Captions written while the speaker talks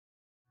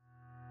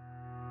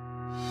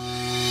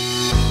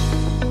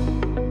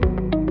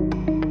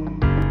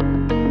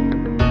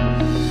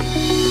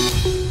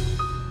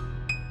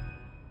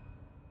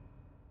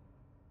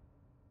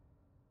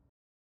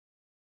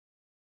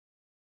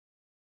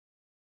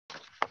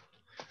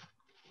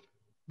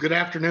Good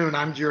afternoon.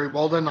 I'm Gerry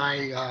Walden.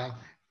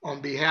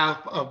 On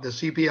behalf of the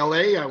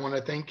CPLA, I want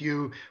to thank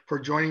you for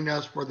joining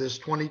us for this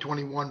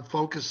 2021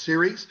 Focus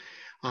Series.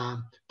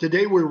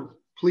 Today, we're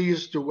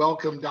pleased to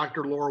welcome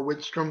Dr. Laura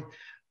Widstrom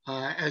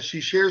as she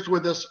shares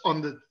with us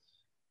on the,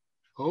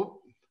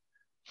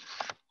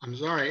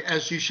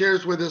 as she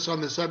shares with us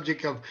on the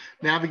subject of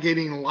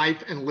navigating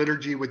life and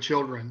liturgy with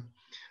children.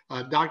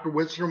 Dr.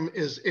 Widstrom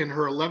is in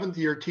her 11th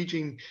year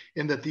teaching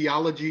in the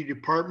theology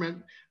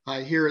department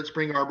here at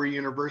Spring Arbor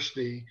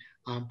University.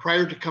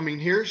 Prior to coming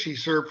here, she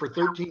served for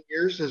 13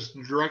 years as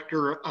the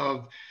director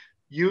of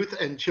youth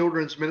and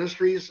children's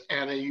ministries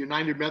at a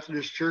United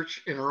Methodist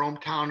Church in her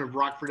hometown of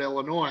Rockford,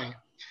 Illinois.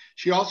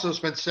 She also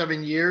spent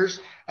 7 years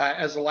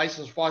as a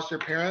licensed foster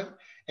parent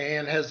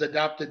and has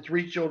adopted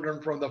 3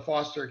 children from the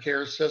foster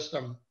care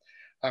system.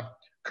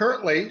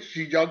 Currently,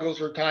 she juggles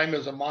her time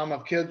as a mom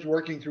of kids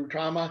working through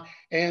trauma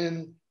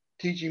and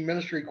teaching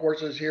ministry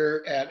courses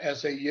here at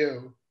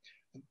SAU.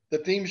 The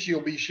themes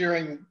she'll be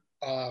sharing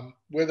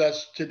with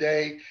us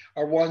today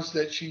are ones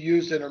that she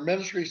used in her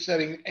ministry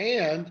setting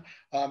and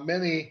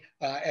many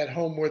at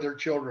home with her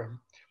children.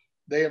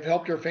 They have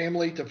helped her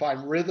family to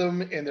find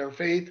rhythm in their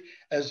faith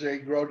as they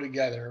grow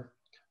together.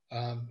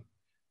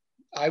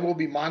 I will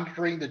be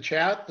monitoring the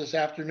chat this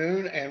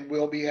afternoon, and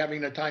we'll be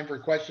having a time for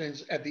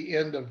questions at the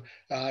end of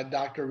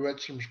Dr.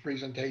 Widstrom's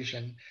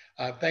presentation.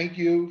 Thank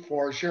you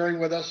for sharing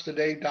with us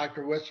today,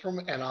 Dr.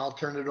 Widstrom, and I'll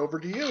turn it over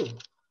to you.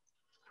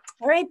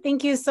 All right,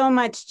 thank you so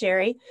much,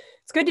 Gerry.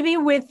 It's good to be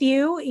with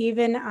you,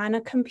 even on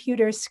a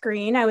computer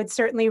screen. I would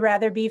certainly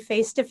rather be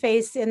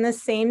face-to-face in the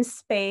same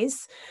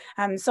space.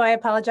 So I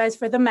apologize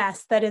for the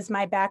mess that is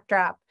my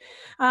backdrop.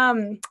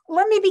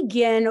 Let me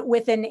begin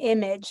with an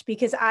image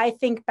because I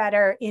think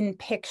better in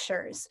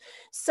pictures.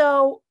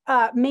 So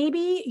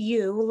maybe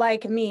you,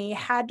 like me,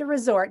 had to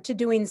resort to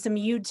doing some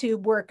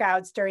YouTube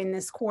workouts during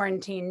this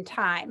quarantine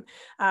time,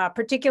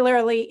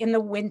 particularly in the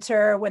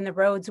winter when the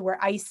roads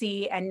were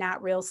icy and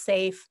not real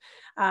safe.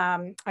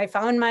 I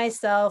found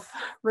myself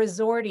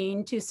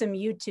resorting to some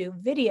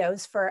YouTube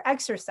videos for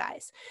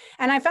exercise.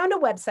 And I found a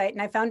website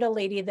and I found a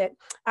lady that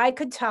I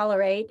could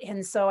tolerate.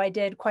 And so I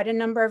did quite a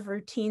number of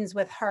routines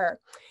with her.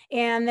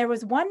 And there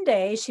was one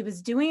day she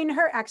was doing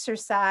her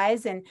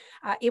exercise and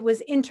it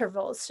was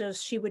intervals. So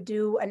she would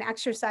do an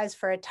exercise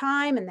for a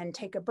time and then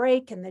take a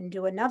break and then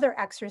do another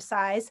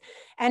exercise.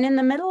 And in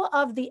the middle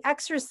of the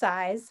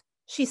exercise,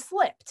 she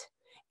slipped.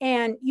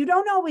 And you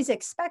don't always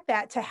expect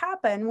that to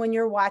happen when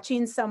you're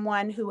watching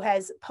someone who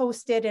has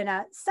posted in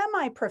a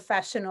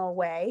semi-professional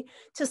way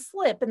to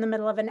slip in the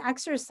middle of an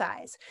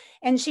exercise.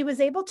 And she was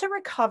able to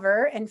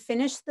recover and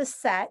finish the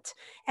set.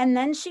 And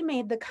then she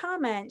made the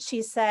comment,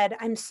 she said,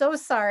 "I'm so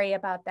sorry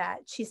about that."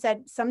 She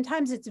said,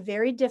 "Sometimes it's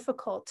very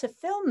difficult to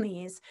film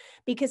these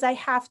because I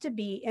have to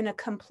be in a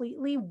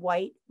completely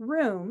white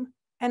room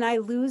and I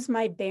lose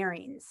my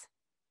bearings."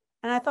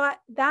 And I thought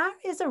that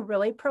is a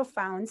really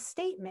profound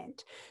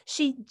statement.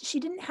 She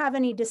didn't have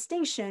any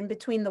distinction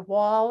between the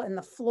wall and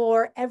the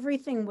floor.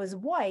 Everything was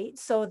white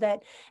so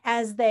that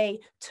as they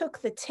took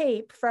the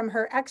tape from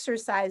her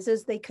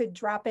exercises, they could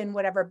drop in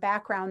whatever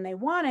background they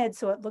wanted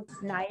so it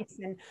looked nice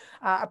and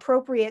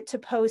appropriate to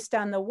post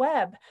on the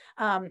web.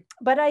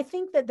 But I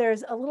think that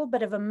there's a little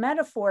bit of a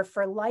metaphor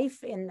for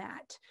life in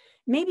that.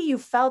 Maybe you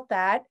felt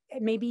that,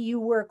 maybe you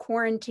were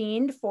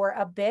quarantined for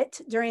a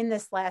bit during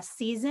this last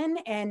season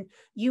and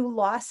you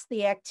lost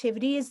the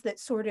activities that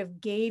sort of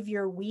gave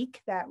your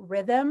week that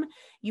rhythm.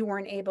 You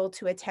weren't able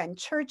to attend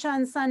church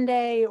on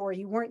Sunday, or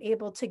you weren't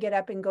able to get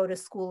up and go to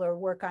school or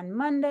work on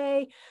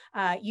Monday.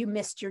 You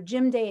missed your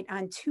gym date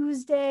on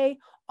Tuesday.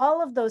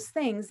 All of those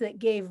things that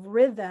gave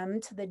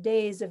rhythm to the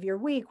days of your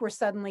week were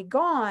suddenly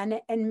gone.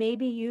 And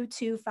maybe you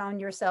too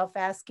found yourself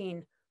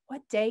asking,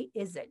 what day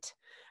is it?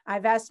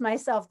 I've asked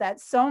myself that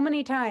so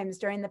many times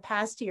during the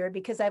past year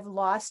because I've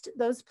lost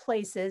those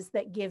places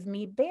that give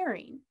me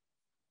bearing.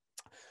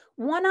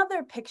 One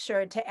other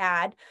picture to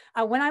add,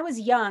 when I was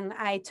young,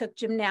 I took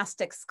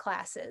gymnastics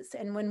classes.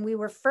 And when we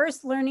were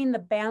first learning the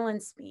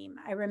balance beam,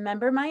 I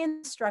remember my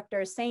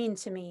instructor saying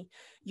to me,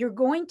 "You're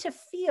going to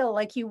feel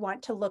like you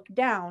want to look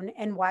down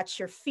and watch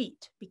your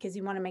feet because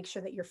you want to make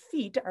sure that your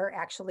feet are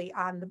actually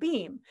on the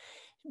beam."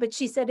 But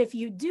she said, if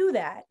you do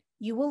that,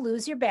 you will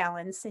lose your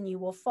balance and you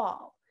will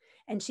fall.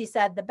 And she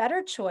said, the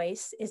better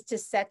choice is to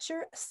set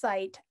your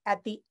sight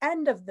at the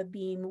end of the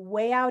beam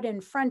way out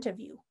in front of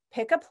you.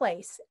 Pick a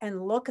place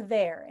and look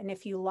there. And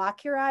if you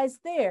lock your eyes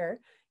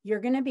there, you're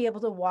going to be able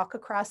to walk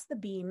across the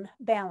beam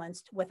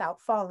balanced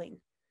without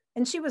falling.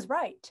 And she was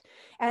right.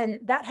 And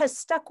that has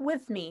stuck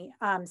with me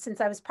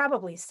since I was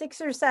probably 6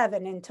 or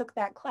 7 and took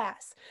that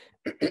class,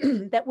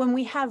 that when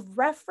we have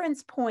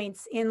reference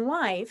points in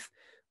life,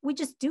 we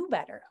just do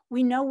better.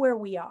 We know where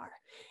we are.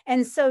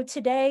 And so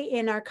today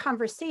in our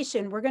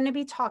conversation, we're going to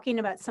be talking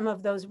about some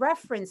of those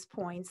reference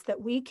points that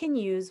we can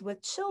use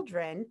with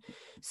children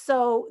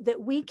so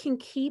that we can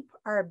keep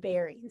our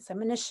bearings. I'm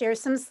going to share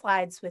some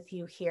slides with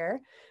you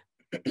here.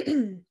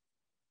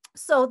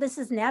 So this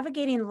is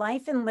navigating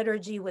life and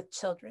liturgy with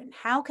children.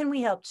 How can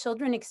we help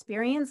children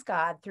experience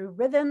God through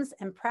rhythms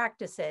and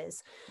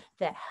practices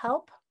that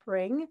help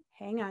bring,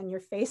 hang on, your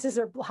faces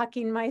are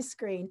blocking my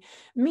screen,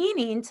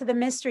 meaning to the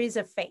mysteries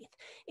of faith?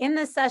 In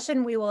this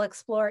session, we will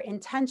explore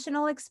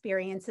intentional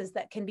experiences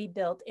that can be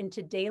built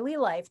into daily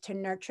life to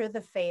nurture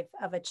the faith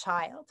of a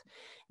child.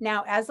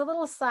 Now, as a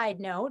little side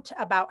note,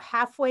 about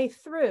halfway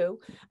through,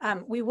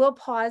 we will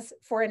pause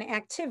for an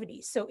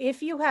activity. So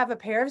if you have a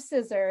pair of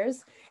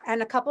scissors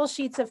and a couple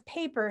sheets of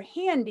paper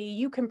handy,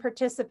 you can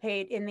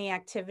participate in the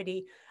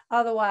activity.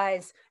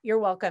 Otherwise, you're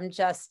welcome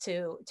just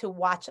to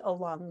watch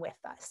along with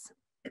us.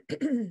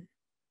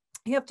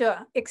 You have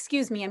to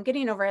excuse me, I'm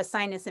getting over a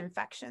sinus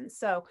infection,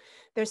 so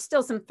there's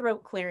still some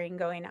throat clearing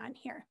going on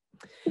here.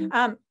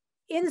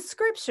 In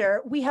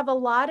scripture, we have a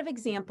lot of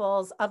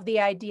examples of the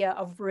idea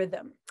of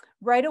rhythm.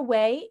 Right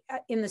away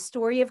in the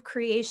story of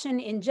creation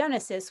in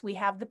Genesis, we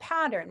have the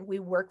pattern. We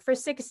work for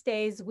 6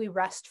 days, we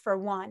rest for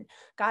 1.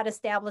 God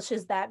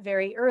establishes that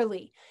very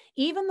early.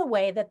 Even the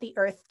way that the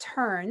earth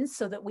turns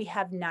so that we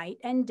have night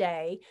and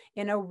day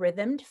in a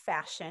rhythmed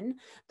fashion,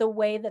 the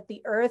way that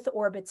the earth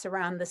orbits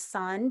around the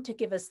sun to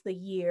give us the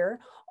year,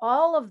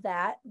 all of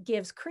that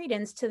gives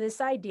credence to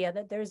this idea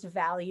that there's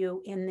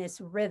value in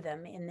this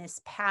rhythm, in this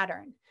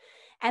pattern.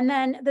 And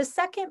then the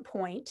second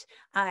point,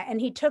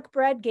 and he took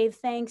bread, gave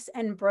thanks,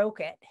 and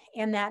broke it.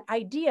 And that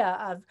idea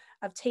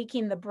of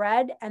taking the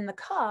bread and the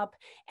cup,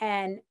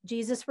 and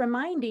Jesus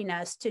reminding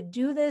us to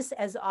do this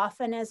as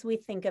often as we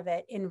think of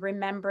it in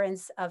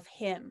remembrance of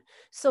him.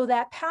 So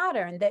that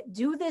pattern, that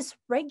do this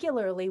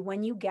regularly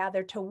when you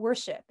gather to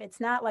worship. It's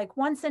not like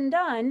once and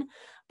done,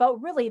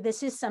 but really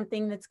this is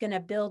something that's going to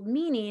build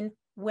meaning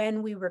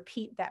when we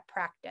repeat that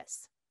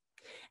practice.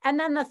 And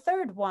then the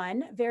third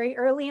one, very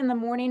early in the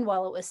morning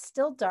while it was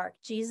still dark,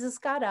 Jesus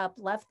got up,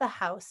 left the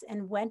house,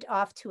 and went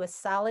off to a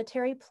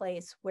solitary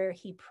place where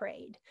he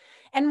prayed.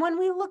 And when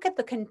we look at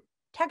the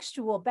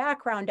contextual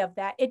background of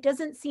that, it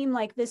doesn't seem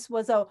like this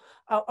was a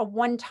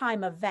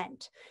one-time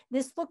event.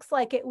 This looks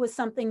like it was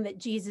something that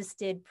Jesus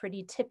did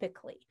pretty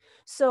typically.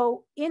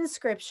 So in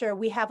scripture,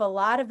 we have a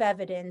lot of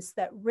evidence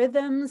that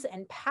rhythms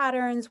and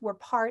patterns were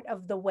part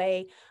of the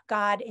way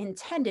God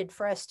intended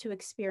for us to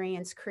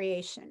experience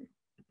creation.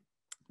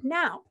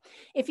 Now,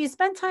 if you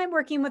spend time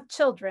working with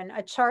children,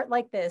 a chart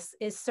like this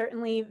is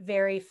certainly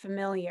very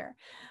familiar.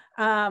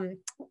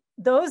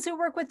 Those who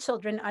work with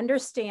children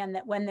understand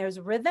that when there's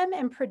rhythm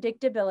and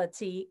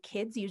predictability,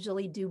 kids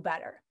usually do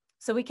better.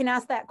 So we can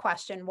ask that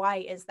question, why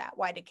is that?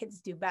 Why do kids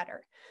do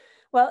better?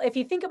 Well, if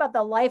you think about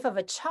the life of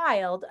a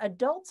child,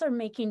 adults are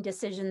making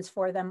decisions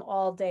for them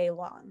all day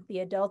long.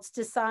 The adults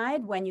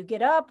decide when you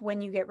get up, when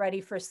you get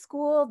ready for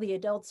school. The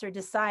adults are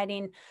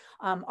deciding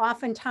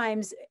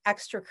oftentimes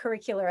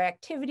extracurricular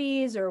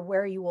activities or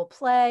where you will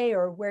play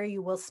or where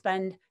you will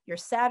spend your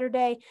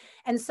Saturday.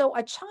 And so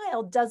a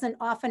child doesn't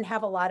often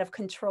have a lot of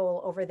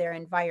control over their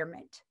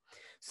environment.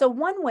 So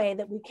one way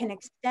that we can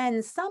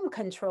extend some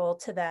control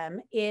to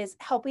them is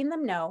helping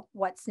them know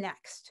what's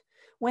next.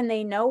 When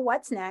they know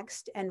what's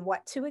next and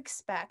what to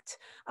expect,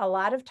 a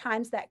lot of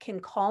times that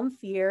can calm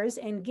fears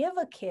and give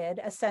a kid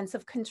a sense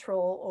of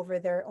control over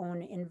their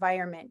own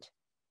environment.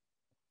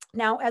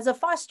 Now, as a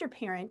foster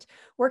parent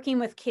working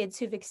with kids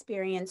who've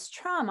experienced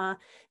trauma,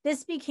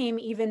 this became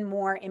even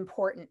more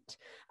important.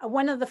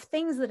 One of the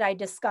things that I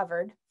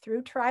discovered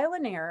through trial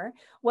and error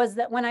was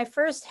that when I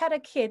first had a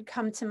kid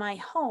come to my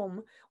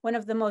home, one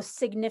of the most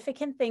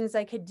significant things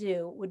I could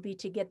do would be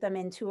to get them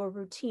into a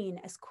routine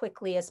as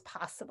quickly as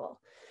possible.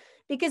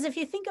 Because if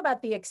you think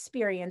about the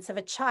experience of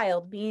a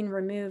child being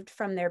removed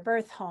from their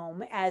birth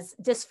home, as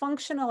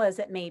dysfunctional as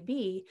it may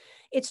be,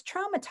 it's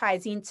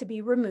traumatizing to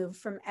be removed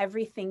from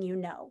everything you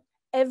know.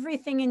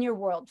 Everything in your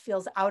world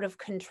feels out of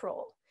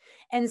control.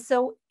 And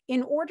so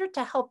in order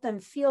to help them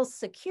feel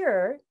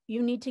secure,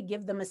 you need to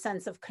give them a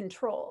sense of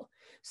control.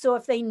 So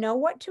if they know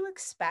what to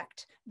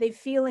expect, they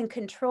feel in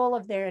control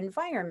of their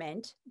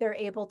environment, they're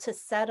able to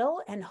settle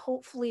and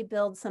hopefully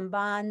build some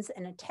bonds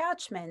and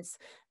attachments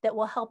that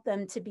will help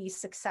them to be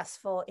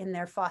successful in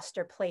their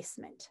foster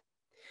placement.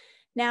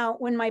 Now,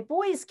 when my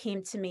boys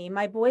came to me,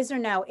 my boys are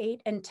now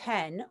 8 and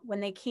 10. When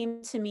they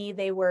came to me,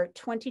 they were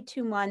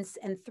 22 months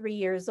and 3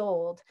 years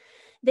old.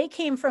 They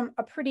came from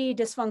a pretty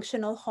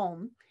dysfunctional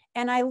home.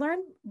 And I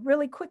learned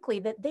really quickly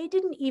that they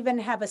didn't even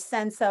have a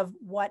sense of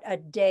what a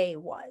day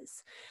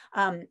was.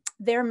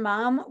 Their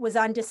mom was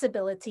on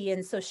disability,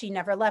 and so she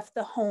never left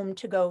the home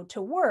to go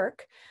to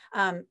work.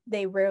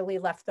 They rarely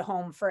left the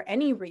home for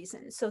any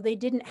reason. So they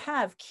didn't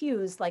have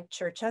cues like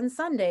church on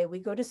Sunday, we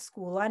go to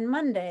school on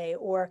Monday,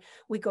 or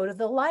we go to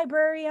the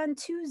library on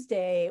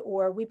Tuesday,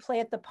 or we play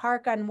at the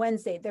park on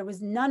Wednesday. There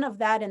was none of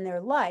that in their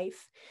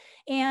life.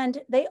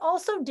 And they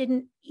also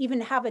didn't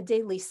even have a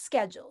daily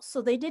schedule.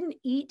 So they didn't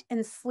eat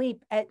and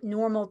sleep at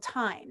normal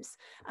times.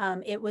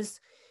 It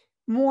was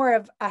more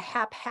of a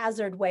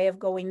haphazard way of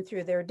going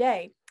through their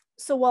day.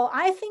 So while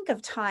I think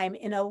of time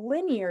in a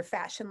linear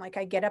fashion, like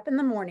I get up in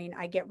the morning,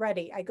 I get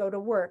ready, I go to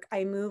work,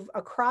 I move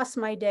across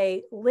my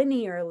day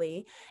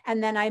linearly,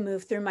 and then I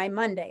move through my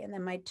Monday and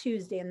then my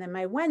Tuesday and then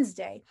my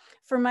Wednesday.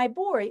 For my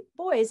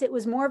boys, it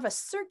was more of a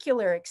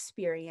circular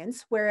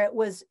experience where it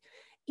was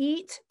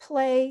eat,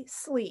 play,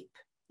 sleep.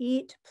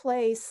 Eat,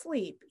 play,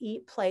 sleep,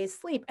 eat, play,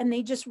 sleep. And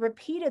they just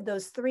repeated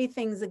those three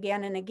things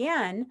again and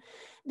again.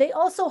 They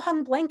also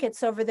hung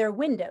blankets over their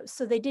windows,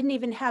 so they didn't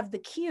even have the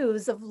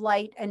cues of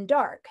light and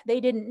dark. They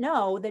didn't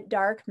know that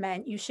dark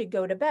meant you should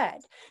go to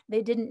bed.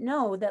 They didn't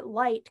know that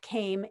light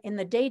came in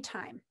the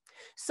daytime.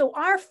 So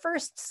our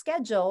first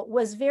schedule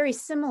was very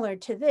similar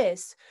to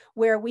this,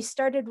 where we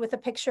started with a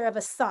picture of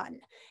a sun,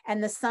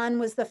 and the sun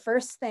was the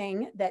first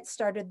thing that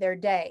started their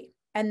day.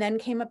 And then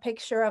came a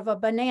picture of a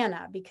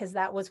banana because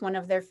that was one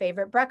of their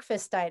favorite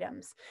breakfast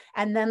items.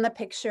 And then the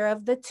picture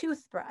of the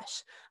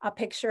toothbrush, a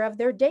picture of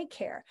their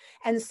daycare.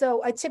 And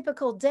so a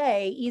typical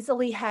day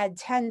easily had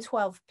 10,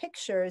 12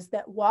 pictures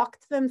that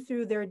walked them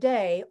through their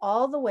day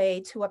all the way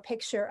to a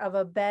picture of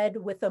a bed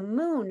with a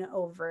moon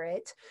over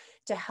it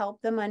to help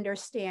them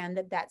understand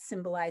that that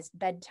symbolized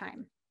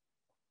bedtime.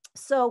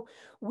 So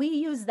we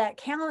used that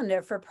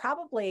calendar for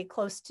probably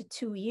close to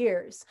 2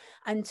 years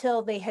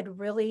until they had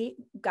really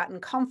gotten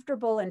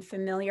comfortable and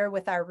familiar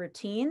with our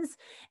routines.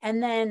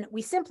 And then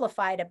we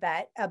simplified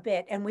a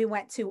bit and we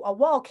went to a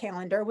wall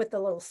calendar with the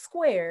little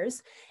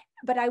squares,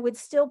 but I would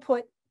still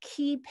put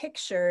key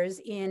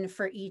pictures in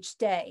for each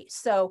day.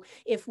 So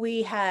if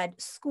we had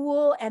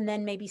school and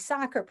then maybe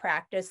soccer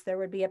practice, there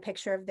would be a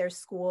picture of their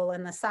school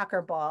and the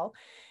soccer ball.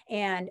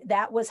 And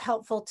that was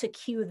helpful to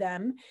cue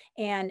them.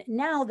 And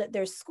now that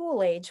they're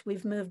school age,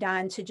 we've moved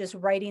on to just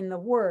writing the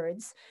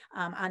words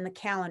on the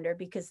calendar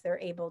because they're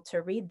able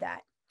to read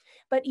that.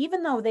 But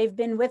even though they've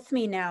been with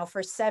me now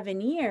for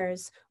 7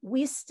 years,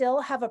 we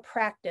still have a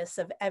practice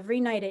of every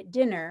night at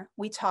dinner,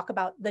 we talk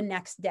about the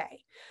next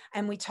day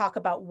and we talk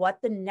about what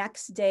the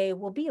next day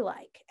will be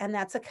like. And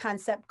that's a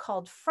concept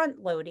called front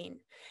loading.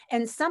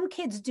 And some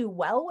kids do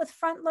well with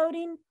front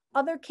loading.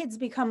 Other kids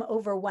become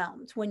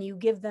overwhelmed when you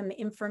give them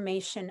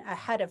information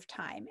ahead of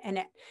time, and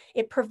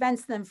it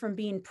prevents them from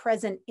being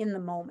present in the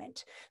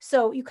moment.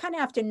 So you kind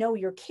of have to know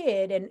your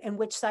kid and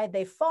which side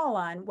they fall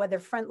on, whether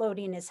front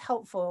loading is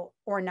helpful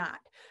or not.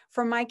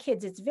 For my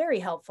kids, it's very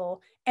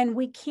helpful, and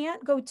we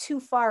can't go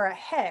too far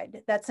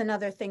ahead. That's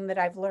another thing that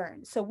I've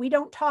learned. So we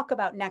don't talk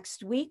about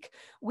next week.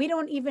 We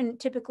don't even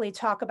typically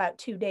talk about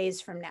 2 days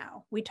from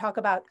now. We talk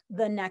about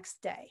the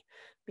next day,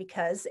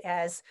 because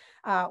as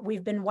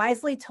we've been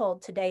wisely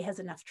told, today has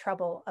enough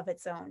trouble of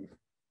its own.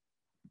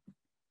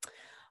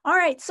 All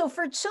right, so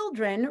for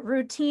children,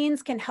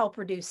 routines can help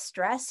reduce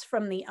stress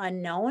from the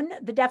unknown.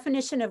 The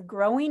definition of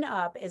growing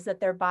up is that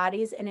their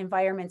bodies and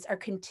environments are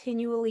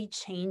continually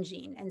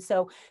changing. And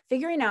so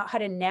figuring out how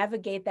to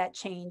navigate that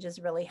change is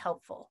really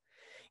helpful.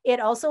 It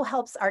also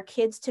helps our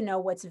kids to know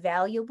what's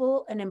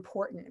valuable and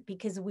important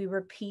because we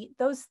repeat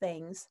those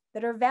things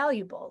that are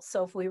valuable.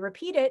 So if we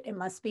repeat it, it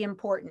must be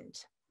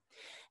important.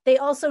 They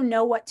also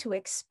know what to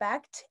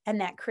expect, and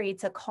that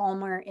creates a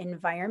calmer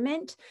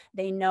environment.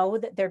 They know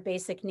that their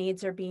basic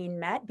needs are being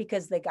met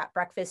because they got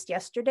breakfast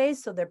yesterday,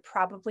 so they're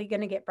probably going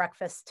to get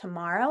breakfast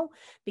tomorrow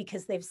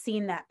because they've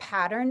seen that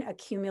pattern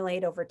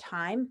accumulate over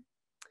time.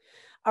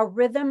 A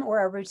rhythm or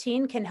a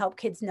routine can help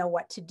kids know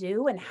what to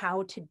do and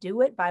how to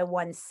do it by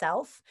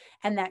oneself,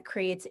 and that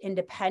creates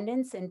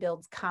independence and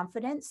builds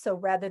confidence. So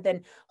rather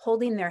than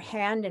holding their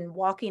hand and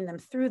walking them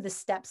through the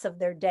steps of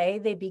their day,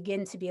 they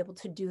begin to be able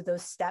to do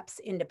those steps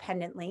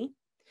independently.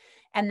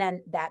 And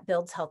then that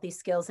builds healthy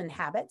skills and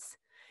habits.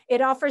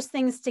 It offers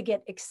things to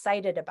get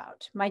excited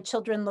about. My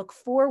children look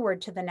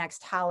forward to the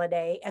next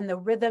holiday and the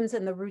rhythms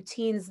and the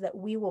routines that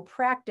we will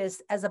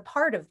practice as a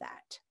part of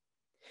that.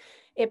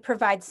 It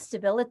provides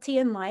stability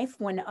in life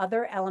when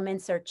other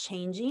elements are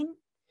changing,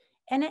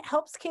 and it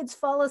helps kids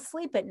fall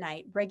asleep at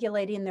night,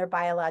 regulating their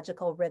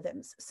biological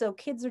rhythms. So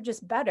kids are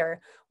just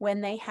better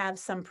when they have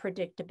some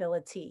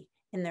predictability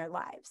in their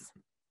lives.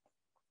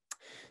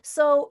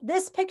 So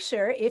this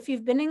picture, if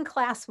you've been in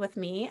class with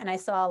me, and I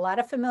saw a lot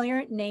of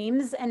familiar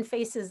names and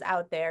faces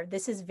out there,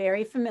 this is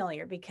very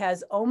familiar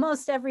because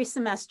almost every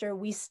semester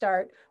we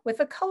start with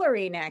a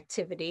coloring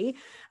activity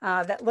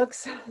that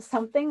looks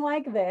something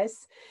like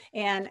this.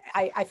 And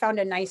I found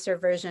a nicer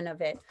version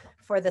of it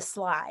for the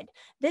slide.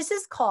 This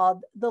is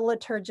called the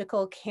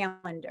liturgical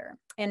calendar.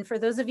 And for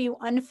those of you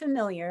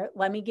unfamiliar,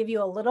 let me give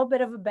you a little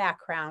bit of a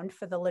background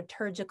for the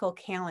liturgical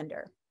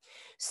calendar.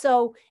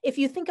 So if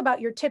you think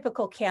about your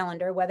typical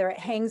calendar, whether it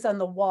hangs on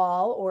the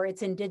wall or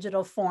it's in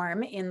digital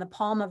form in the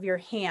palm of your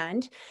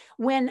hand,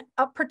 when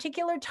a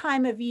particular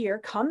time of year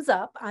comes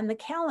up on the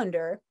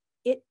calendar,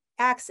 it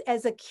acts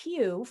as a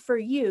cue for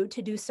you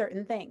to do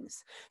certain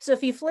things. So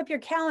if you flip your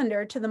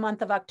calendar to the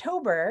month of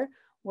October,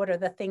 what are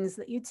the things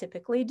that you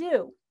typically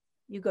do?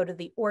 You go to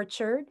the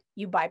orchard,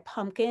 you buy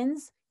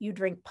pumpkins, you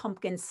drink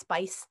pumpkin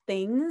spice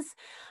things.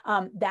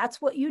 That's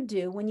what you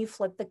do when you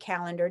flip the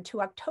calendar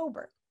to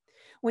October.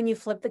 When you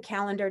flip the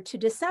calendar to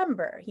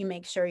December, you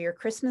make sure your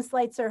Christmas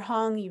lights are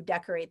hung, you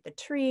decorate the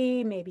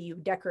tree, maybe you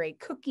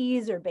decorate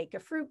cookies or bake a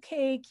fruit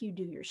cake, you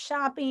do your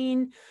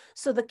shopping.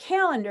 So the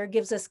calendar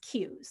gives us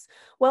cues.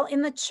 Well,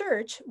 in the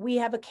church, we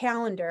have a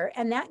calendar,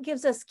 and that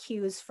gives us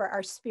cues for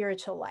our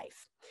spiritual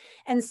life.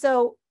 And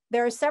so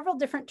there are several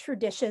different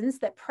traditions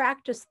that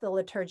practice the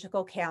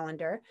liturgical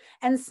calendar,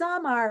 and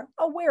some are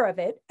aware of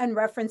it and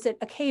reference it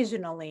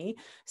occasionally.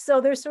 So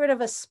there's sort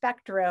of a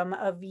spectrum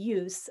of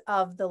use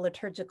of the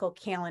liturgical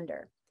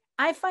calendar.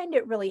 I find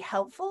it really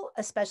helpful,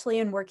 especially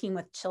in working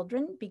with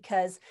children,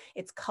 because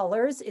it's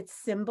colors, it's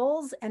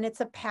symbols, and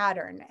it's a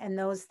pattern. And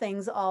those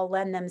things all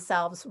lend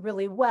themselves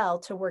really well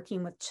to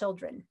working with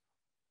children.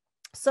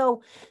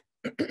 So,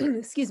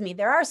 excuse me,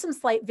 there are some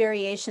slight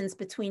variations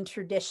between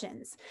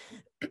traditions.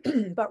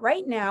 But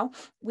right now,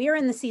 we are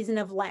in the season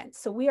of Lent.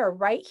 So we are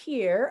right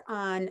here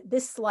on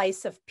this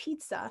slice of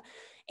pizza.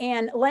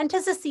 And Lent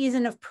is a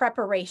season of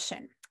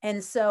preparation.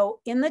 And so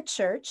in the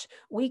church,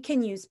 we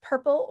can use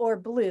purple or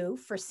blue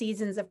for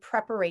seasons of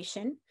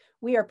preparation.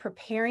 We are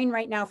preparing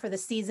right now for the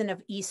season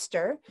of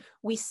Easter.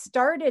 We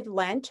started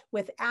Lent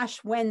with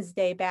Ash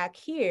Wednesday back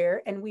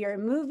here, and we are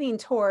moving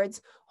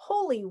towards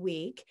Holy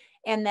Week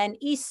and then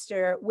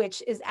Easter,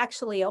 which is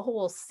actually a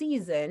whole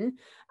season.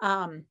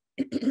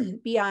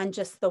 Beyond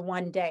just the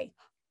one day.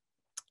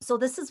 So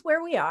this is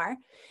where we are.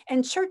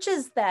 And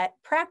churches that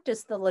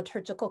practice the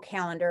liturgical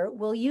calendar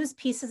will use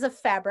pieces of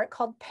fabric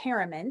called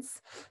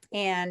paraments.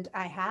 And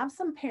I have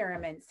some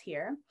paraments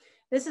here.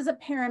 This is a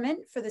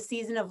parament for the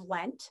season of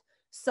Lent.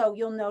 So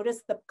you'll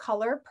notice the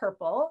color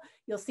purple.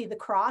 You'll see the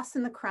cross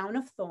and the crown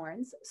of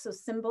thorns. So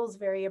symbols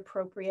very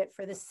appropriate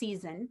for the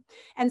season.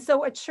 And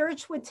so a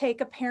church would take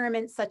a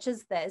parament such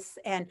as this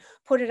and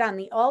put it on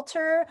the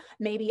altar,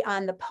 maybe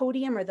on the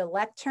podium or the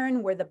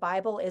lectern where the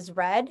Bible is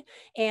read.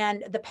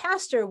 And the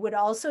pastor would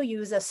also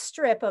use a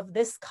strip of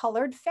this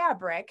colored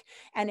fabric,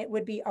 and it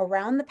would be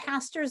around the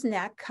pastor's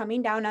neck,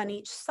 coming down on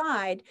each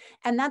side.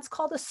 And that's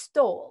called a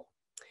stole.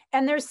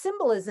 And there's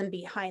symbolism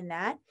behind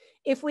that.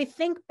 If we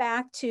think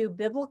back to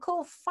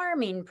biblical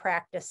farming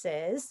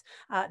practices,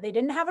 they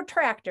didn't have a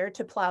tractor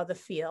to plow the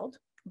field,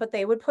 but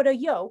they would put a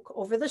yoke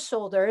over the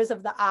shoulders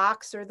of the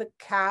ox or the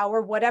cow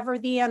or whatever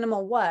the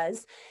animal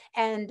was,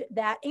 and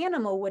that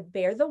animal would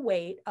bear the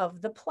weight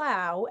of the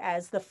plow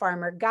as the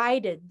farmer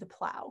guided the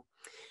plow.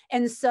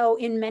 And so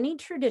in many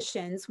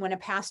traditions, when a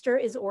pastor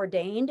is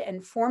ordained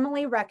and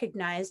formally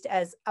recognized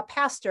as a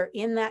pastor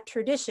in that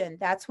tradition,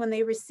 that's when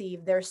they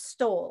receive their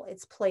stole.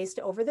 It's placed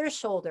over their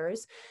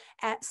shoulders,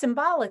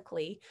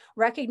 symbolically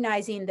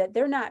recognizing that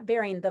they're not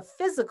bearing the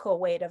physical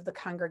weight of the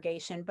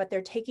congregation, but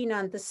they're taking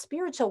on the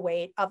spiritual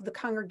weight of the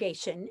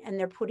congregation, and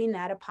they're putting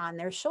that upon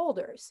their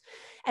shoulders.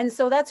 And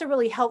so that's a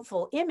really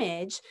helpful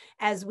image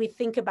as we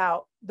think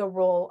about the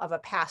role of a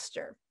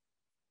pastor.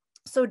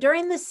 So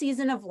during the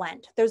season of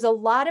Lent, there's a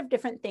lot of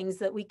different things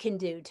that we can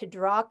do to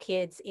draw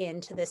kids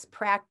into this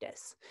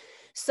practice.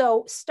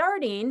 So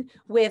starting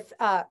with,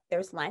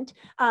 there's Lent,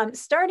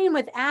 starting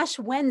with Ash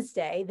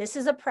Wednesday, this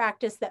is a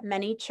practice that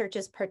many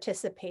churches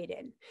participate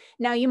in.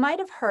 Now, you might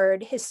have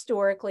heard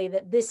historically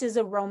that this is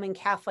a Roman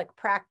Catholic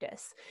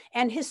practice,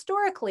 and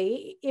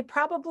historically, it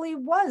probably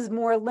was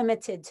more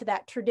limited to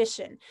that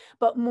tradition,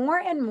 but more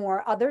and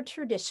more other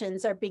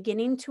traditions are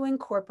beginning to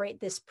incorporate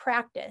this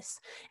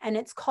practice, and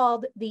it's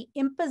called the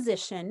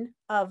imposition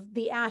of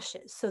the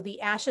ashes. So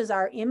the ashes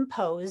are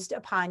imposed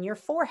upon your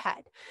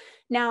forehead.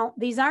 Now,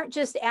 these aren't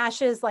just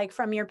ashes like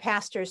from your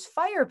pastor's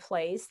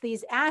fireplace.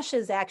 These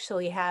ashes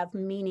actually have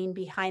meaning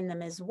behind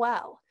them as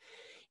well.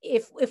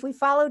 If we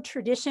follow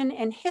tradition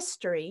and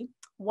history,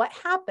 what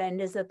happened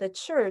is that the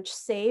church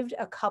saved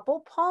a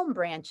couple palm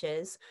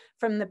branches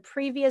from the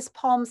previous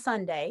Palm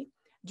Sunday,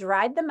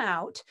 dried them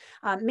out.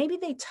 Maybe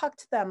they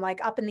tucked them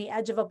like up in the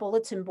edge of a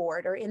bulletin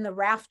board or in the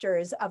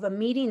rafters of a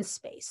meeting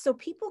space so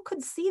people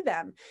could see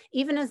them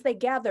even as they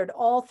gathered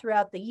all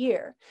throughout the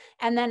year.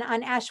 And then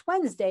on Ash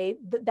Wednesday,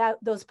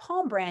 those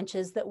palm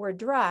branches that were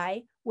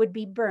dry would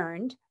be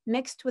burned,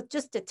 mixed with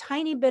just a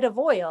tiny bit of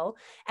oil,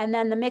 and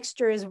then the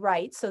mixture is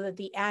right so that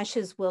the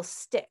ashes will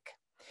stick.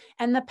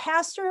 And the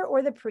pastor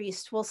or the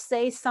priest will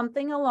say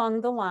something along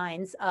the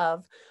lines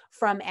of,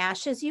 "From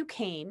ashes you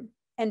came,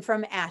 and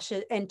from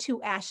ashes, and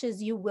to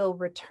ashes you will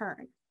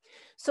return."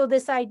 So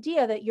this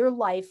idea that your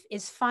life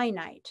is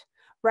finite,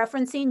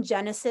 referencing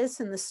Genesis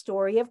and the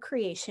story of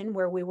creation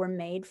where we were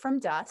made from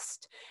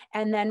dust,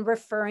 and then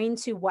referring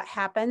to what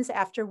happens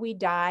after we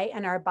die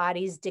and our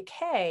bodies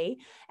decay,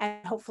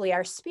 and hopefully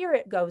our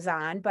spirit goes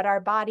on, but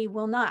our body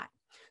will not.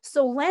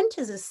 So Lent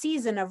is a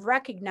season of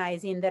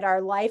recognizing that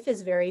our life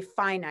is very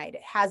finite.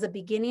 It has a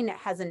beginning, it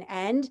has an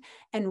end,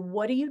 and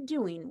what are you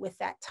doing with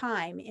that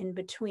time in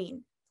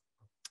between?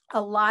 A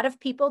lot of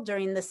people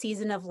during the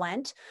season of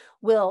Lent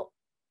will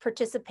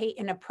participate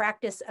in a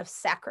practice of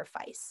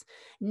sacrifice.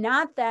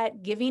 Not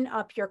that giving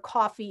up your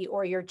coffee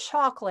or your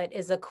chocolate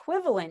is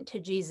equivalent to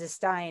Jesus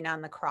dying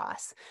on the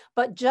cross,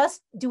 but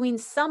just doing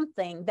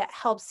something that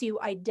helps you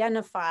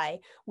identify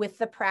with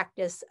the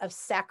practice of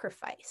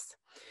sacrifice.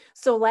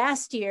 So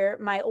last year,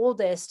 my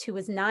oldest, who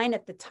was 9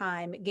 at the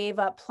time, gave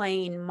up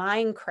playing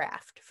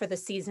Minecraft for the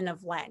season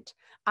of Lent.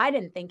 I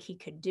didn't think he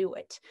could do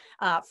it.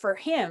 For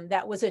him,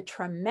 that was a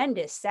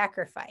tremendous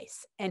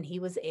sacrifice, and he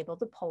was able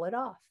to pull it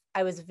off.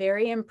 I was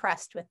very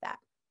impressed with that.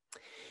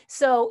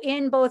 So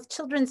in both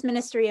children's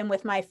ministry and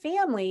with my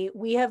family,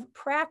 we have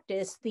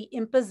practiced the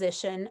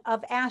imposition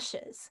of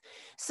ashes.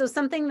 So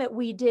something that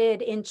we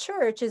did in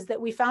church is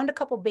that we found a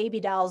couple baby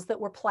dolls that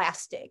were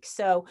plastic.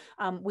 So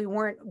we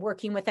weren't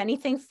working with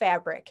anything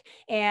fabric,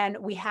 and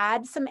we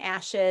had some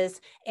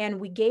ashes, and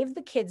we gave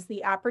the kids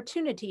the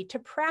opportunity to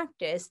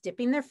practice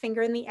dipping their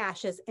finger in the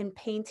ashes and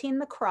painting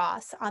the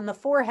cross on the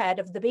forehead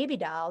of the baby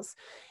dolls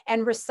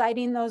and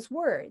reciting those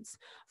words,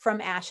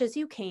 "From ashes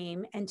you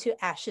came, and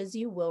to ashes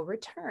you will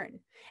return."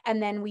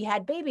 And then we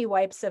had baby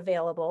wipes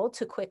available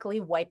to quickly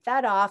wipe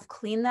that off,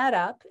 clean that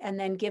up, and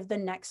then give the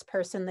next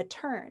person the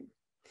turn.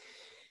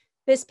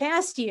 This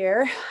past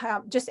year,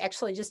 just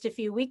a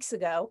few weeks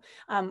ago,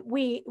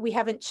 we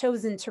haven't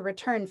chosen to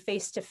return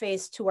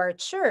face-to-face to our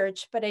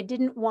church, but I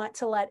didn't want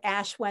to let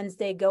Ash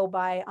Wednesday go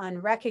by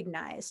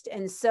unrecognized.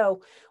 And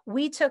so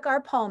we took our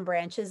palm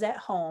branches at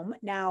home.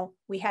 Now,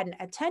 we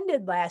hadn't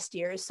attended last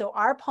year, so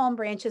our palm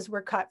branches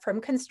were cut from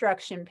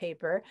construction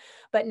paper,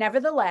 but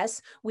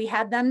nevertheless, we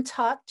had them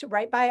tucked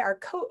right by our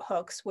coat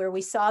hooks where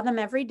we saw them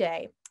every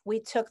day. We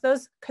took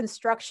those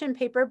construction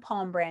paper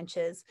palm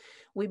branches,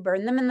 we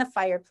burned them in the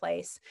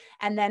fireplace,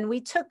 and then we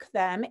took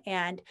them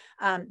and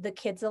the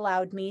kids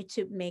allowed me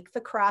to make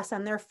the cross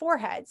on their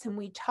foreheads. And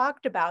we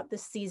talked about the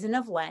season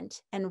of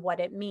Lent and what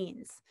it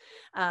means.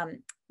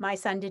 My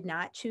son did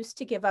not choose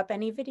to give up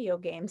any video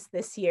games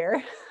this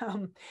year,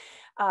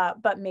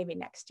 but maybe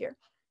next year.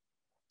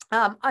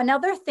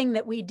 Another thing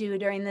that we do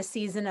during the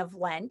season of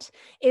Lent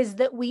is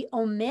that we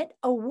omit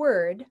a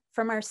word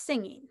from our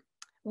singing.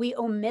 We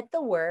omit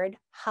the word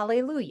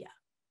hallelujah.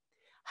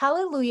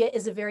 Hallelujah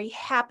is a very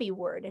happy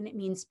word, and it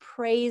means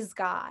praise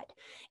God.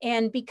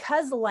 And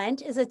because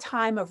Lent is a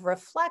time of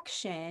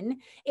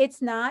reflection,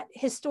 it's not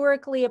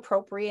historically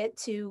appropriate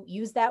to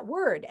use that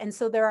word. And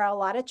so there are a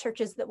lot of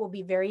churches that will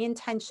be very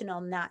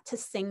intentional not to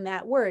sing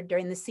that word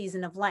during the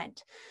season of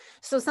Lent.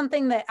 So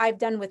something that I've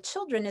done with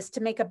children is to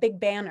make a big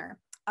banner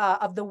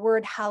of the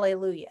word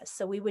hallelujah.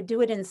 So we would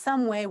do it in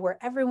some way where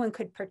everyone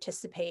could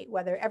participate,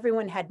 whether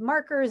everyone had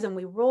markers and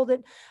we rolled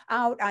it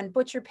out on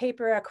butcher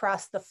paper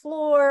across the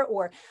floor,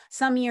 or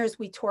some years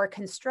we tore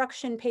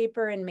construction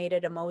paper and made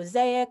it a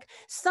mosaic,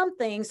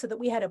 something so that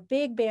we had a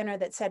big banner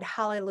that said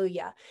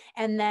hallelujah.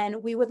 And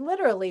then we would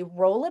literally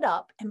roll it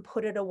up and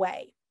put it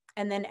away.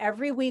 And then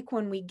every week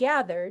when we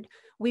gathered,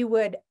 we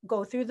would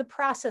go through the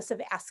process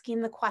of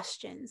asking the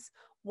questions.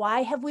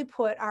 Why have we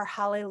put our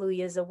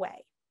hallelujahs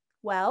away?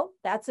 Well,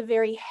 that's a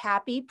very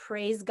happy,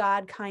 praise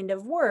God kind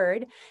of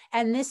word.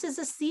 And this is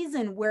a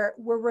season where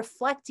we're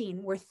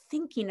reflecting, we're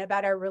thinking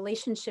about our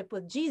relationship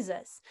with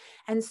Jesus.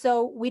 And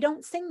so we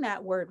don't sing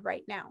that word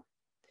right now.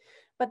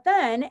 But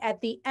then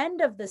at the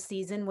end of the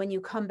season, when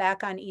you come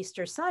back on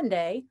Easter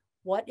Sunday,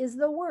 what is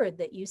the word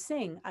that you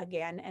sing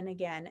again and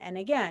again and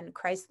again?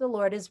 Christ the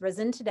Lord is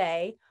risen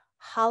today.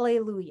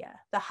 Hallelujah.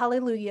 The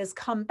hallelujahs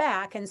come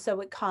back, and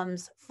so it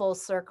comes full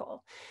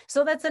circle.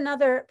 So that's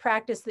another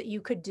practice that you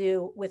could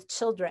do with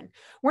children.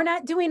 We're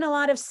not doing a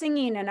lot of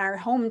singing in our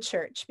home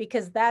church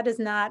because that is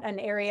not an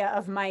area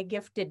of my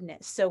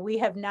giftedness. So we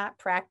have not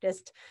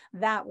practiced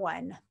that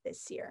one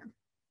this year.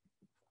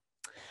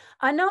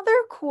 Another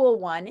cool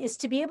one is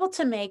to be able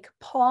to make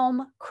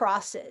palm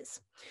crosses.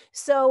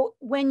 So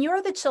when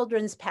you're the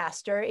children's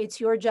pastor, it's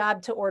your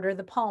job to order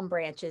the palm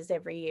branches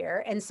every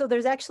year. And so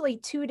there's actually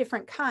 2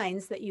 different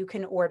kinds that you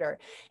can order.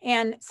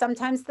 And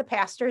sometimes the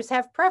pastors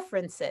have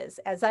preferences,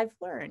 as I've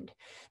learned.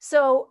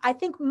 So I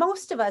think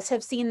most of us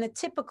have seen the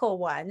typical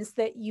ones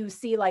that you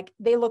see, like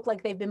they look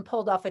like they've been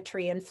pulled off a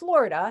tree in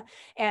Florida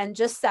and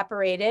just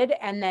separated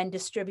and then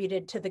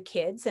distributed to the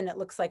kids. And it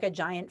looks like a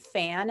giant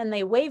fan and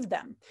they wave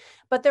them.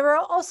 But there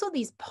are also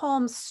these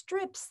palm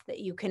strips that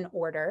you can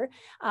order.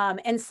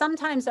 And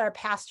sometimes our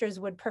pastors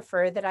would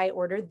prefer that I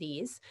order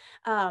these.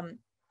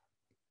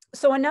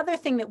 So another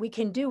thing that we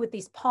can do with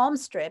these palm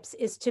strips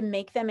is to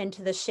make them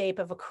into the shape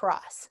of a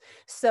cross.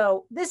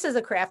 So this is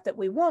a craft that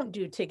we won't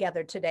do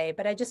together today,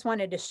 but I just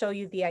wanted to show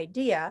you the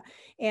idea.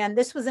 And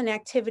this was an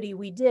activity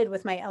we did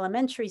with my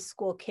elementary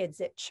school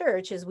kids at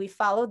church, as we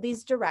followed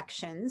these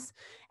directions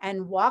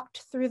and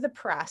walked through the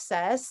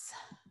process.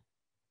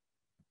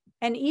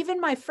 And even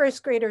my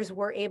first graders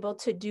were able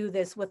to do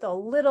this with a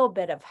little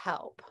bit of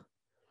help.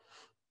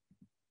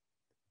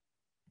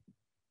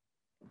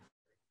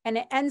 And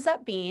it ends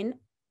up being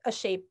the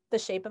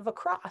shape of a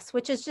cross,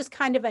 which is just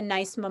kind of a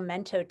nice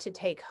memento to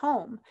take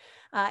home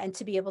and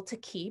to be able to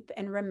keep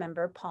and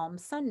remember Palm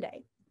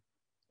Sunday.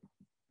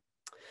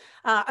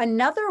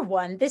 Another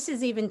one, this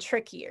is even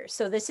trickier.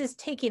 So this is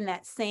taking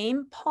that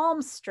same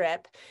palm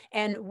strip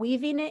and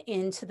weaving it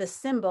into the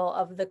symbol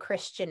of the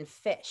Christian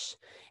fish.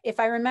 If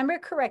I remember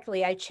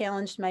correctly, I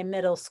challenged my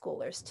middle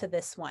schoolers to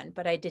this one,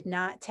 but I did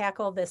not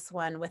tackle this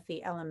one with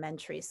the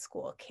elementary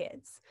school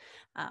kids.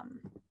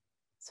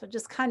 So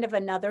just kind of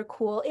another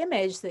cool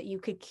image that you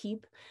could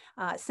keep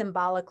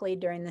symbolically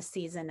during the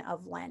season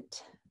of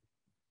Lent.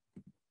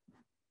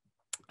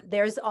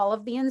 There's all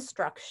of the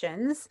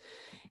instructions.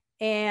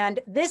 And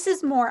this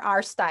is more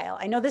our style.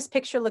 I know this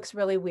picture looks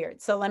really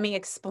weird, so let me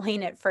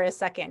explain it for a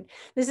second.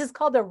 This is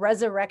called a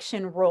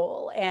resurrection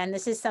roll, and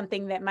this is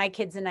something that my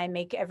kids and I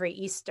make every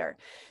Easter.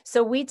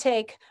 So we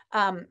take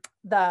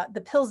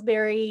the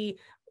Pillsbury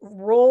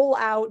roll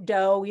out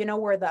dough, you know,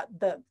 where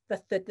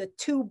the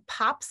tube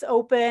pops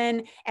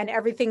open and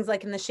everything's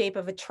like in the shape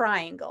of a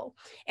triangle.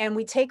 And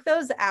we take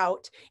those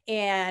out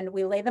and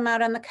we lay them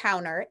out on the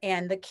counter,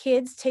 and the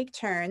kids take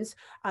turns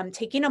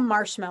taking a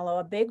marshmallow,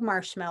 a big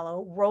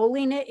marshmallow,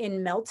 rolling it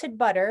in melted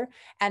butter,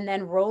 and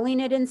then rolling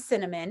it in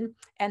cinnamon.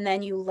 And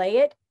then you lay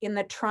it in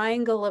the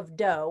triangle of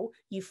dough.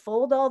 You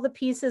fold all the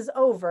pieces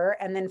over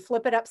and then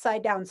flip it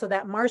upside down so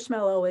that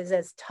marshmallow is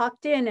as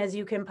tucked in as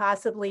you can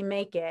possibly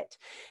make it.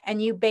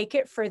 And you bake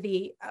it for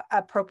the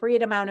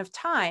appropriate amount of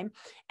time.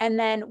 And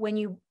then when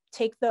you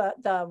take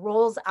the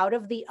rolls out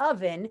of the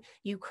oven,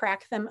 you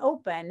crack them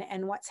open.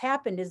 And what's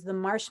happened is the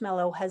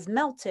marshmallow has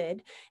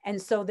melted.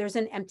 And so there's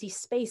an empty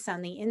space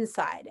on the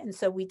inside. And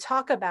so we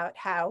talk about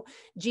how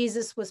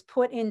Jesus was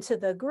put into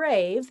the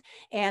grave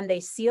and they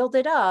sealed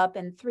it up.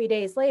 And 3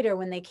 days later,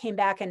 when they came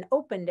back and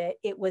opened it,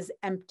 it was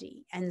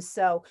empty. And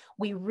so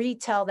we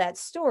retell that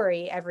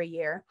story every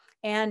year.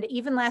 And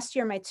even last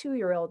year, my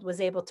 2-year-old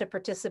was able to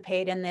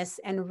participate in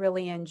this and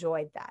really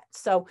enjoyed that.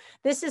 So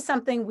this is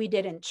something we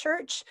did in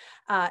church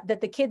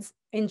that the kids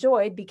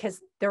enjoyed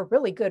because they're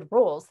really good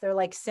rolls. They're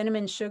like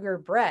cinnamon sugar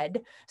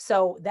bread.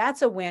 So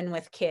that's a win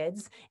with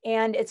kids.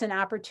 And it's an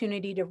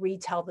opportunity to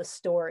retell the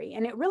story.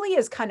 And it really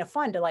is kind of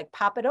fun to like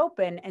pop it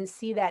open and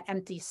see that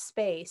empty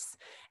space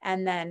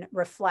and then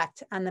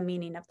reflect on the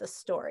meaning of the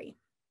story.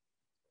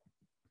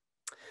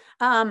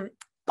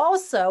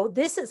 Also,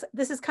 this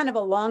is kind of a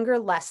longer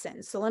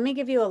lesson. So let me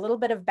give you a little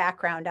bit of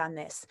background on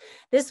this.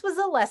 This was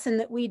a lesson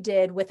that we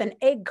did with an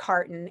egg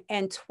carton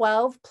and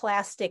 12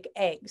 plastic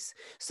eggs.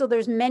 So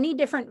there's many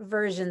different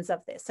versions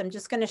of this. I'm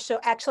just going to show,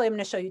 actually, I'm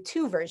going to show you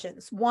 2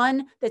 versions.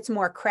 One that's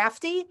more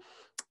crafty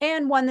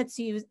and one that's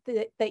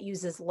that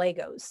uses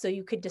Legos. So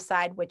you could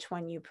decide which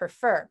one you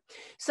prefer.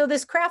 So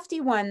this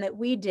crafty one that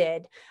we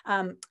did,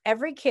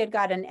 every kid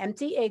got an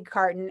empty egg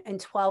carton and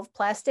 12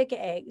 plastic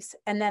eggs.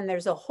 And then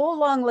there's a whole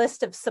long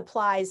list of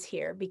supplies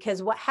here,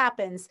 because what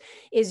happens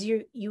is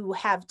you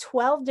have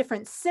 12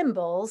 different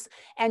symbols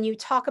and you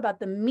talk about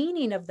the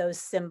meaning of those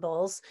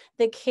symbols.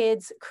 The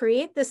kids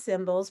create the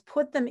symbols,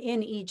 put them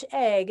in each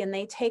egg, and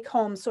they take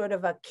home sort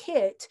of a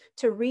kit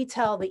to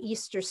retell the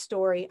Easter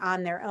story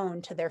on their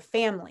own to their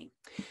family.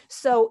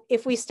 So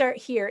if we start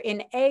here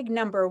in egg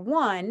number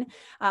 1,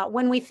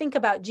 when we think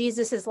about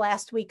Jesus's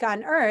last week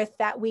on earth,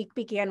 that week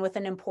began with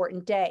an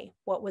important day.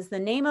 What was the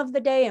name of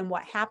the day and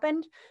what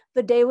happened?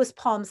 The day was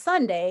Palm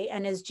Sunday,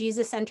 and as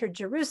Jesus entered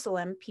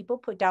Jerusalem, people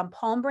put down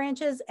palm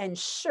branches and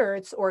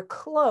shirts or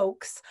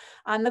cloaks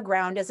on the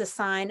ground as a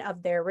sign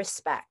of their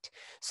respect.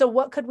 So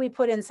what could we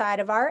put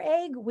inside of our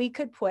egg? We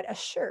could put a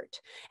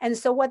shirt. And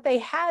so what they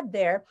had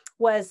there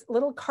was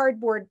little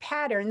cardboard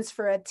patterns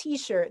for a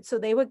t-shirt. So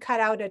they would cut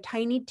out a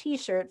tiny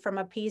t-shirt from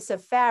a piece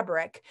of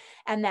fabric,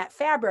 and that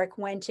fabric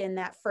went in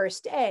that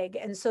first egg.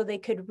 And so they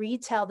could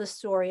retell the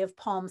story of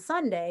Palm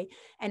Sunday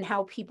and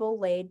how people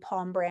laid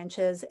palm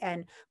branches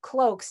and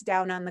cloaks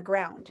down on the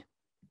ground.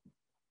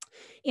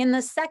 In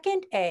the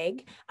second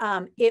egg,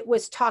 it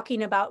was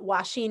talking about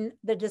washing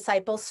the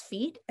disciples'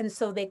 feet. And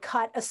so they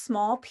cut a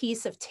small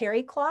piece of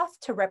terry cloth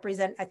to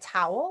represent a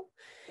towel.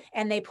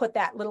 And they put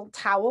that little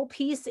towel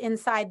piece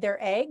inside their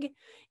egg.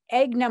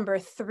 Egg number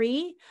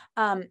 3,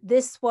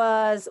 this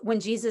was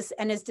when Jesus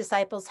and his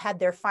disciples had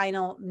their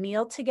final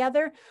meal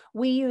together.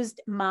 We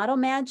used model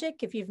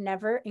magic. If you've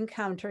never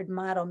encountered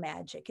model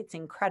magic, it's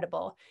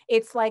incredible.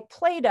 It's like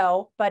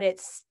Play-Doh, but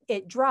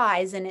it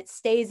dries and it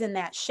stays in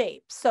that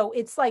shape. So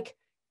it's like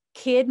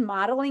kid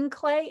modeling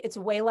clay. It's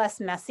way less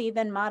messy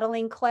than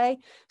modeling clay.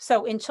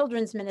 So in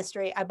children's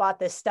ministry, I bought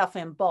this stuff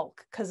in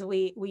bulk because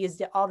we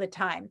used it all the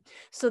time.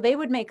 So they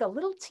would make a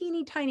little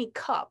teeny tiny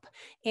cup,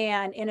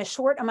 and in a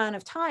short amount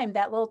of time,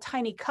 that little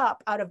tiny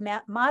cup out of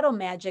model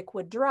magic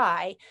would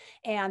dry,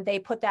 and they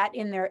put that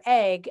in their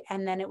egg,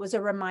 and then it was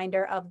a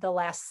reminder of the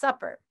Last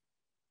Supper.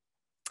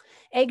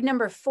 Egg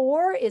number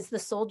 4 is the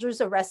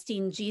soldiers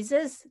arresting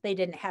Jesus. They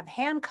didn't have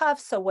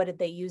handcuffs, so what did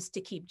they use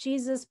to keep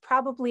Jesus?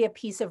 Probably a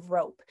piece of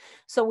rope.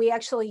 So we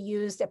actually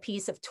used a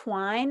piece of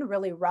twine,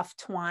 really rough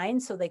twine.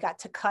 So they got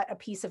to cut a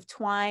piece of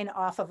twine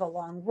off of a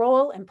long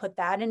roll and put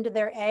that into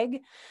their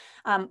egg.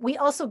 We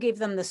also gave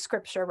them the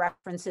scripture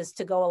references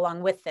to go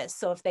along with this.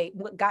 So if they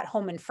got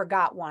home and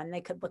forgot one,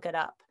 they could look it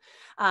up.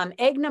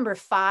 Egg number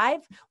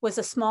 5 was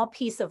a small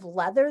piece of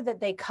leather that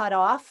they cut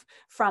off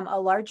from a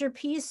larger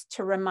piece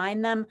to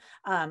remind them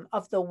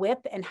of the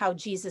whip and how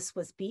Jesus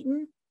was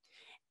beaten.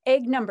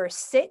 Egg number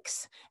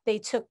 6, they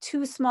took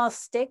 2 small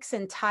sticks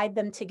and tied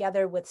them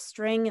together with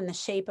string in the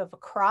shape of a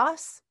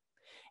cross.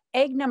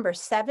 Egg number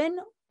 7,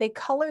 they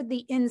colored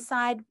the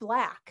inside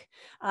black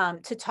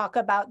to talk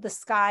about the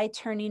sky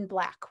turning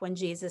black when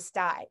Jesus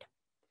died.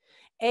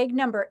 Egg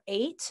number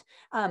 8,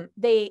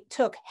 they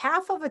took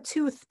half of a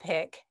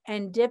toothpick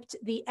and dipped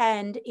the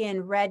end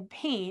in red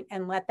paint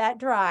and let that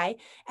dry,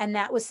 and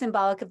that was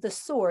symbolic of the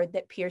sword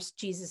that pierced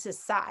Jesus's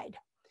side.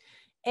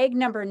 Egg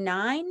number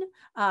 9,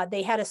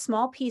 they had a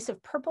small piece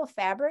of purple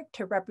fabric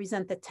to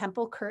represent the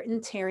temple curtain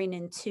tearing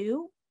in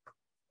two.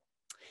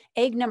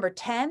 Egg number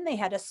 10, they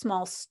had a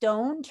small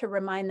stone to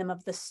remind them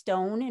of the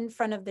stone in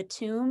front of the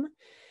tomb.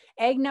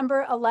 Egg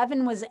number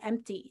 11 was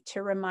empty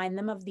to remind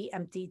them of the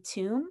empty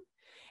tomb.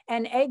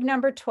 And egg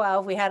number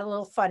 12, we had a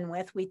little fun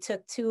with. We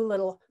took 2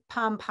 little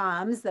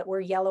pom-poms that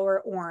were yellow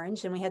or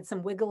orange, and we had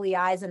some wiggly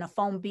eyes and a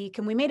foam beak,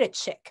 and we made a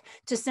chick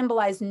to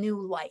symbolize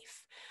new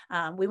life.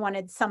 We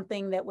wanted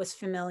something that was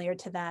familiar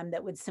to them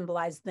that would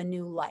symbolize the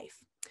new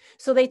life.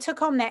 So they took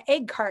home that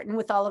egg carton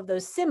with all of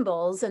those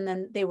symbols, and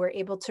then they were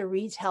able to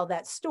retell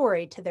that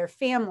story to their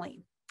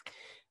family.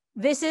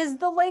 This is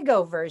the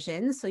Lego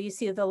version. So you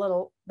see the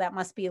little, that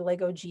must be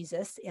Lego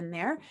Jesus in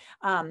there.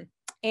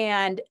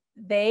 And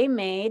they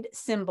made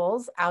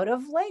symbols out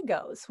of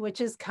Legos,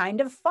 which is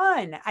kind of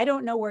fun. I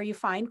don't know where you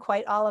find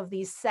quite all of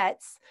these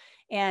sets.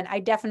 And I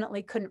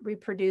definitely couldn't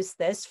reproduce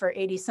this for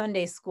 80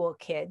 Sunday school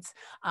kids,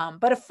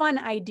 but a fun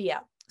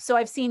idea. So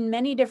I've seen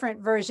many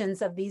different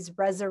versions of these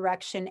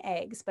resurrection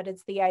eggs, but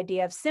it's the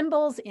idea of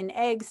symbols in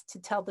eggs to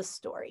tell the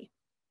story.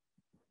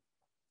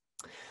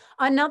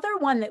 Another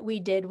one that we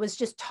did was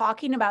just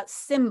talking about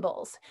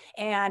symbols,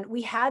 and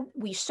we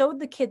showed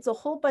the kids a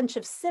whole bunch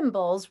of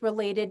symbols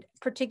related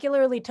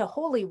particularly to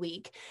Holy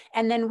Week,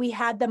 and then we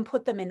had them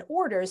put them in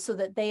order so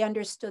that they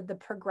understood the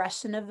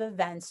progression of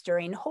events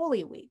during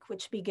Holy Week,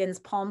 which begins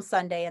Palm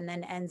Sunday and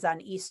then ends on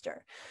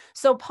Easter.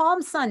 So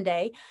Palm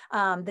Sunday,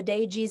 the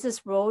day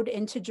Jesus rode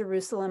into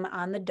Jerusalem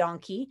on the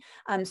donkey,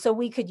 so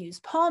we could use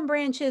palm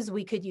branches,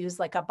 we could use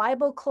like a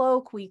Bible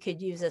cloak, we could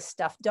use a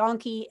stuffed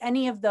donkey,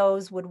 any of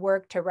those would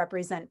work to represent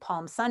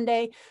Palm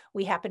Sunday.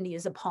 We happen to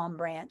use a palm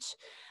branch.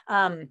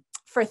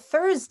 For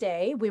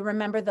Thursday, we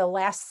remember the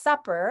Last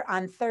Supper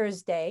on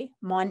Thursday,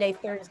 Maundy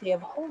Thursday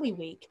of Holy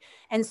Week.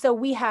 And so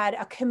we had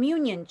a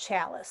communion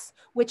chalice,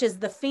 which is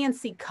the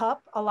fancy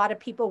cup. A lot of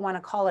people want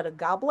to call it a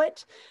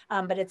goblet,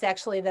 but it's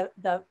actually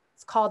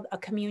it's called a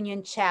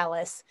communion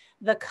chalice,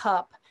 the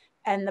cup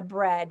and the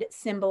bread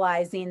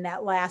symbolizing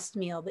that last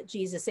meal that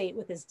Jesus ate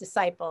with his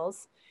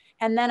disciples.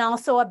 And then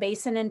also a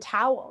basin and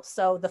towel.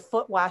 So the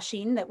foot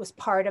washing that was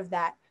part of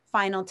that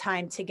final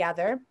time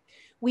together.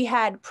 We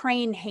had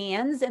praying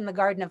hands in the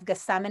Garden of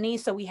Gethsemane.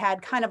 So we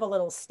had kind of a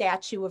little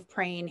statue of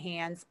praying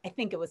hands. I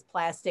think it was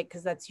plastic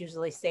because that's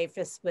usually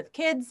safest with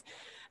kids.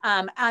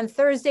 On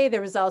Thursday, there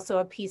was also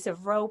a piece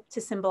of rope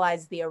to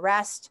symbolize the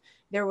arrest.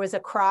 There was a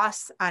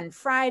cross on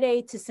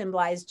Friday to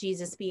symbolize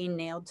Jesus being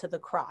nailed to the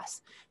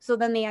cross. So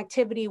then the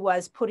activity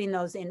was putting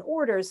those in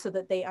order so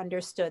that they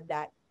understood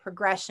that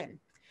progression.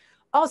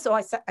 Also,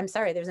 I'm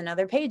sorry, there's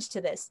another page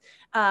to this.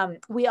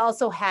 We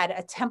also had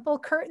a temple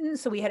curtain.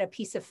 So we had a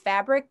piece of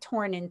fabric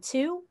torn in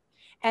two.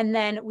 And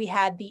then we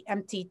had the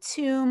empty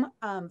tomb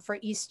for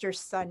Easter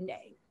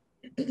Sunday.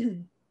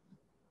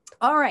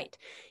 All right,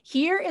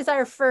 here is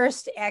our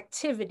first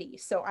activity.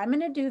 So I'm going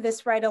to do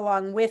this right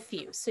along with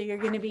you. So you're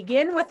going to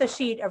begin with a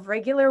sheet of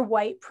regular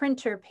white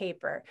printer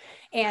paper.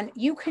 And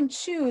you can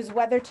choose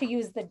whether to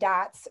use the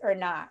dots or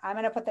not. I'm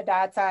going to put the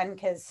dots on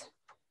because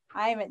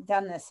I haven't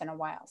done this in a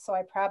while, so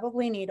I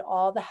probably need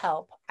all the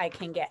help I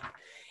can get.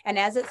 And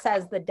as it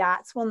says, the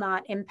dots will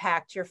not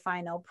impact your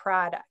final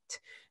product.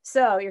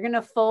 So you're going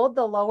to fold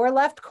the lower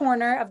left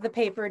corner of the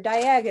paper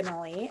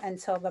diagonally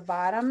until the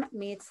bottom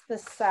meets the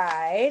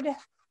side,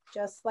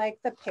 just like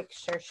the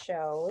picture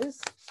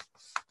shows.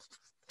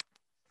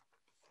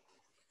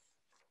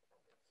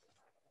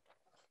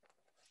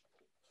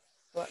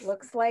 So it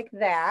looks like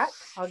that.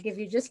 I'll give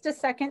you just a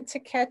second to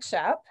catch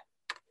up.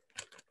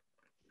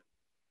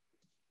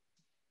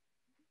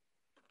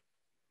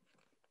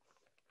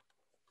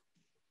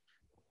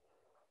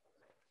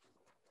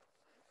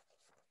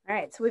 All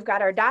right, so we've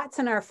got our dots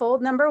in our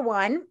fold number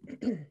 1.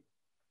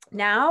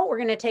 Now we're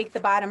going to take the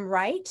bottom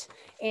right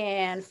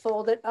and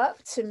fold it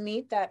up to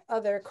meet that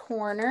other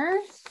corner.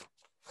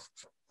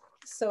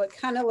 So it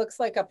kind of looks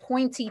like a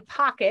pointy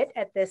pocket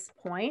at this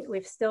point.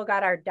 We've still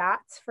got our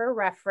dots for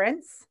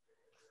reference.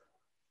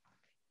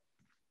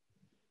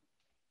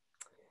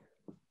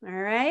 All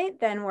right,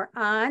 then we're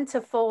on to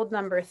fold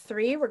number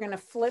 3. We're going to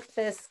flip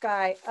this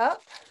guy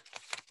up.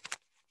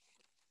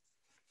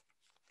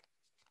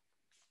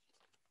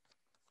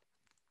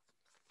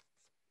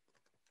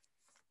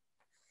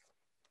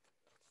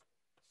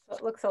 So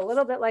it looks a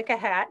little bit like a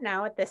hat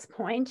now at this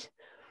point.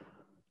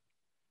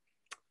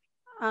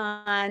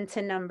 on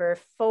to number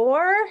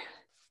 4.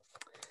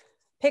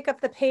 Pick up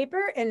the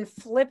paper and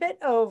flip it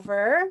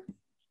over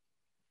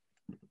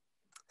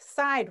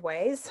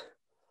sideways.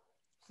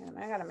 And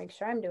I gotta make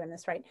sure I'm doing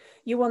this right.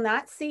 You will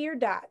not see your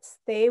dots.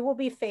 They will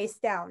be face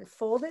down.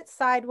 Fold it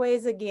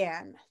sideways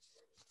again.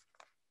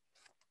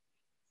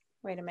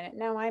 Wait a minute,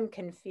 now I'm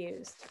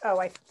confused. Oh,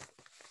 I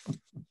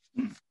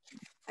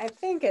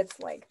think it's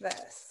like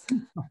this.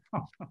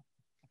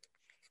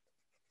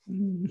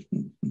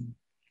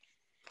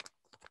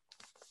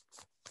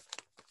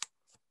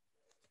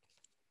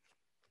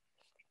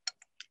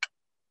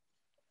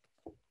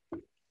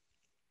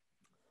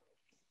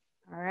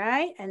 All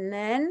right, and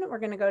then we're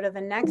going to go to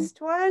the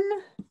next one.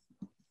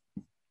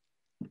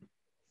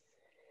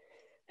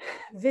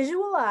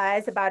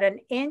 Visualize about 1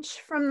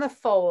 inch from the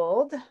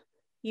fold.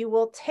 You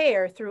will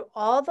tear through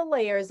all the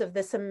layers of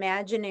this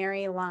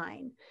imaginary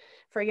line.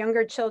 For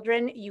younger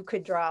children, you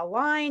could draw a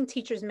line.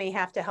 Teachers may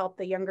have to help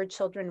the younger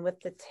children with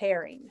the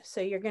tearing.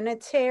 So you're going to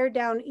tear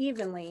down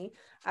evenly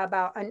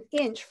about 1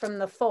 inch from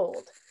the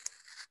fold.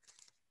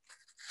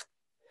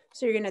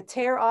 So you're going to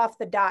tear off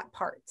the dot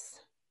parts.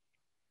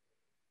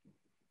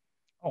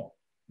 Oh,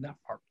 that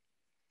part.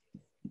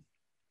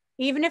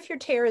 Even if your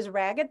tear is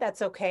ragged,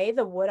 that's okay.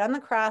 The wood on the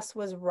cross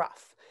was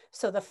rough.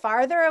 So the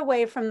farther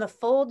away from the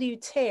fold you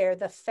tear,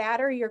 the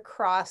fatter your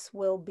cross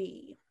will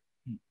be.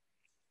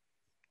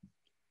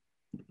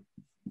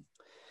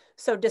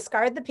 So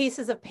discard the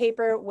pieces of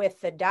paper with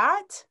the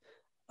dot,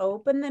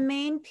 open the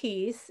main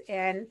piece,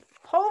 and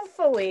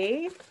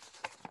hopefully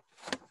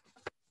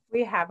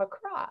we have a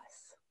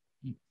cross.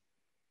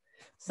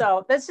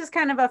 So that's just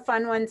kind of a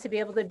fun one to be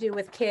able to do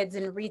with kids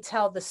and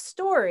retell the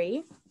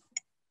story.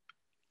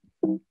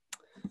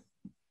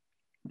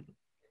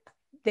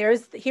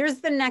 Here's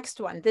the next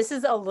one. This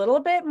is a little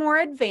bit more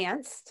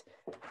advanced.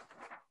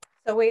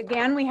 So we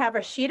have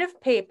a sheet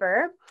of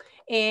paper,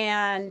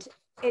 and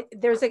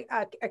there's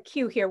a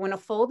cue here. When a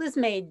fold is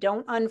made,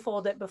 don't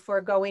unfold it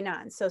before going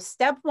on. So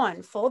step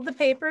 1, fold the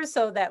paper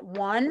so that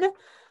 1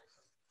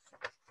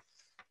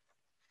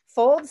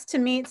 folds to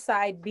meet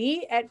side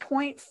B at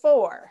point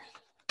 4.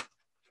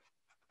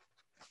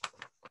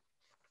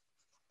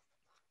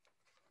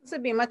 This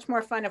would be much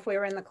more fun if we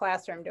were in the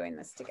classroom doing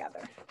this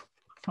together.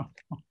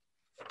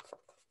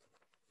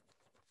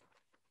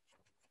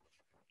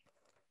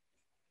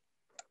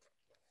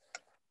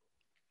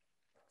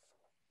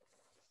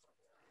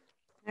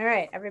 All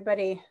right,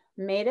 everybody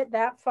made it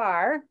that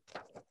far.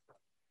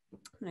 I'm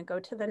gonna go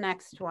to the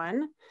next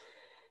one.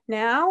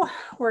 Now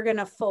we're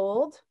gonna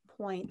fold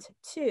point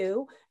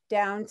 2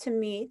 down to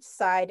meet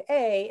side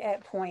A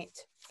at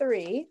point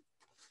 3.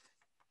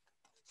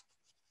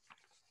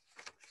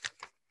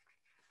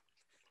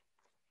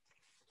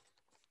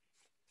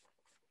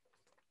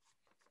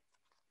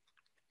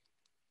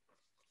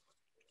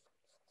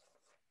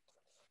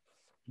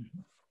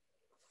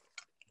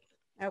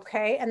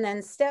 Okay, and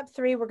then step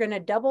 3, we're going to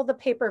double the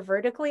paper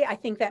vertically. I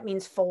think that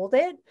means fold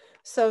it.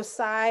 So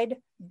side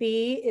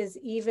B is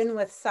even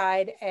with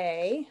side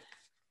A.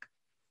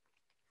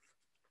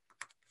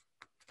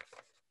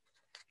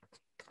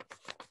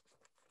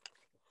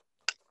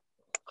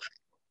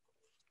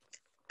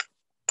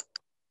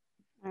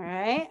 All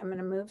right, I'm going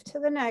to move to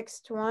the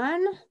next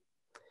one.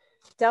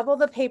 Double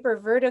the paper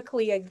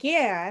vertically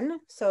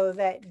again so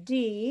that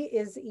D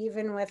is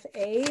even with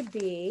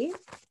AB.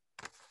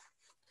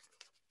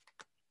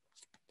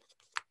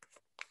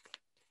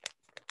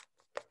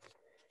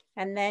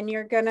 And then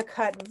you're going to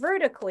cut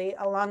vertically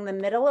along the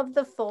middle of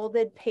the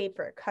folded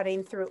paper,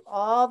 cutting through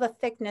all the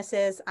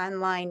thicknesses on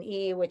line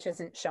E, which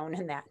isn't shown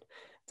in that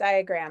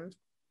diagram.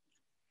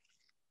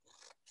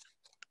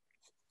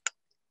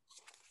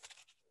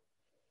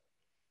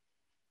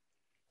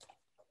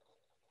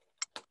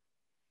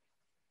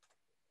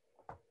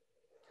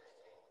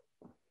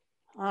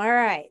 All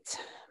right,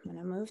 I'm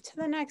going to move to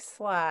the next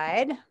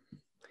slide.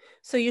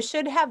 So you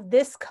should have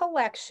this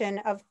collection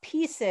of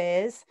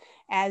pieces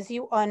as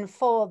you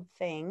unfold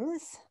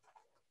things.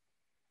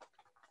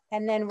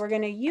 And then we're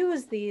going to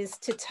use these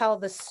to tell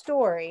the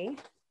story.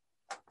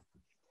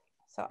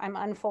 So I'm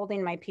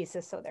unfolding my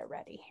pieces so they're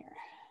ready here.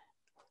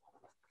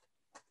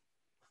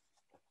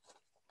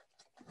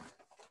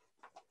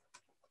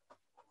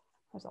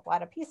 There's a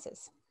lot of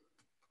pieces.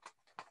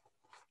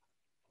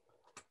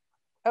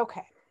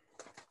 Okay.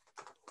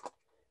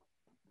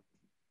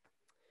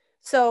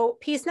 So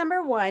piece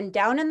number 1,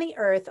 down in the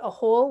earth, a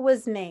hole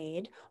was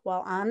made,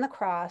 while on the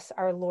cross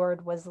our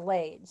Lord was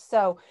laid.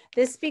 So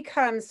this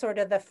becomes sort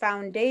of the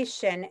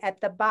foundation at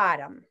the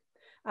bottom.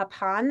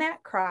 Upon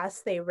that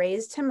cross, they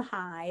raised him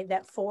high,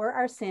 that for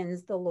our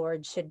sins the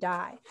Lord should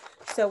die.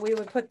 So we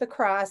would put the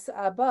cross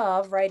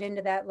above, right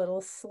into that little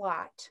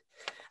slot.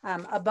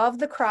 Above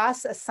the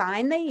cross, a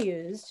sign they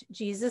used,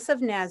 Jesus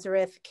of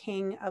Nazareth,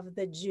 King of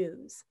the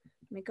Jews.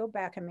 Let me go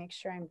back and make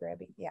sure I'm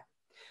grabbing, yeah.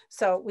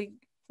 So we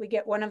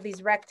get one of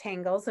these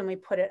rectangles and we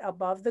put it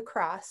above the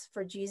cross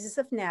for Jesus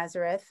of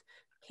Nazareth,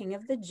 King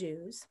of the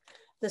Jews.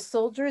 The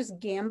soldiers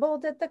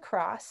gambled at the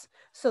cross.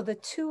 So the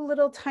 2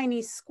 little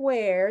tiny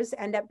squares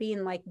end up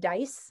being like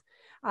dice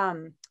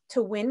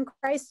to win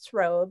Christ's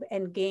robe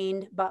and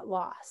gained but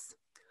loss.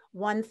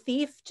 One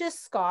thief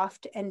just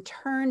scoffed and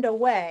turned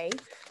away.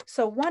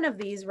 So one of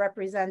these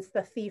represents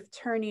the thief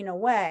turning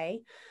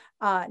away.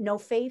 No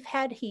faith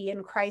had he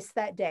in Christ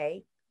that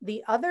day.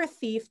 The other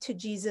thief to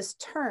Jesus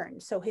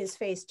turned. So his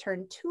face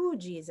turned to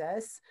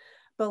Jesus,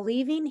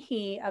 believing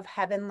he of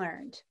heaven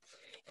learned.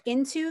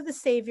 Into the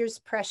Savior's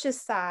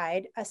precious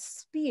side, a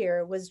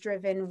spear was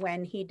driven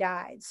when he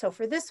died. So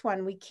for this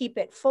one, we keep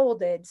it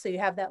folded so you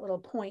have that little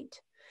point.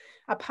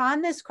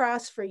 Upon this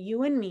cross for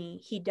you and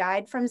me, he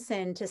died from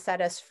sin to set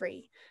us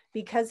free.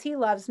 Because he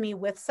loves me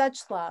with such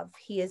love,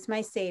 he is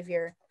my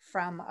Savior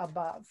from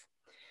above.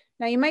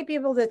 Now you might be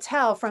able to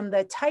tell from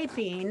the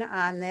typing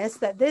on this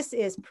that this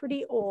is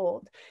pretty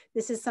old.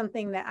 This is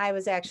something that I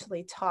was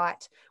actually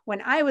taught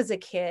when I was a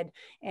kid,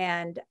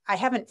 and I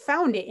haven't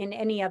found it in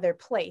any other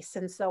place.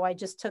 And so I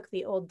just took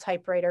the old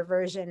typewriter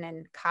version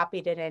and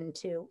copied it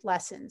into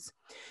lessons.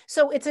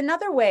 So it's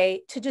another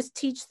way to just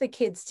teach the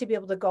kids to be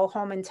able to go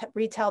home and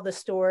retell the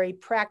story,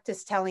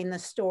 practice telling the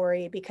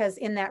story, because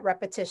in that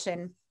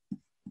repetition,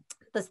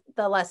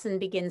 the lesson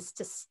begins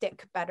to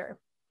stick better.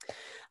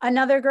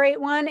 Another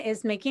great one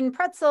is making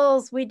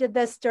pretzels. We did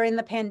this during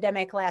the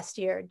pandemic last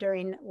year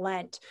during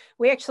Lent.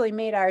 We actually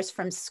made ours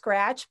from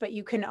scratch, but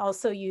you can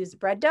also use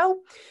bread dough.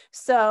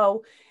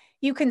 So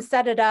you can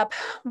set it up.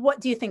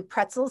 What do you think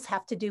pretzels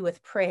have to do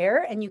with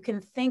prayer? And you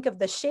can think of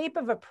the shape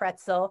of a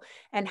pretzel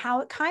and how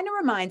it kind of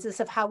reminds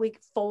us of how we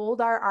fold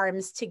our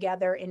arms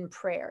together in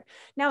prayer.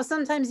 Now,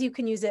 sometimes you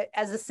can use it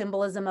as a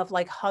symbolism of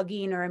like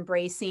hugging or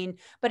embracing,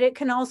 but it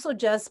can also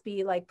just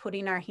be like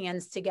putting our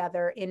hands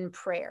together in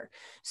prayer.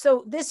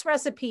 So this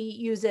recipe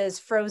uses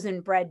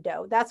frozen bread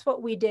dough. That's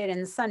what we did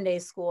in Sunday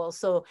school.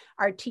 So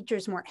our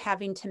teachers weren't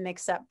having to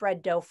mix up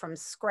bread dough from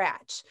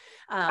scratch.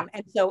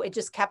 And so it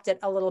just kept it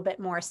a little bit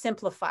more simplified.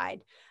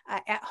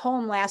 At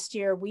home last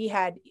year, we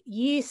had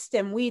yeast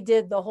and we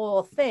did the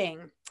whole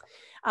thing.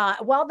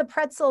 While the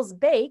pretzels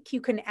bake,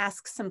 you can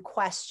ask some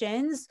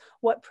questions.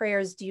 What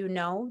prayers do you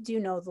know? Do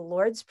you know the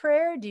Lord's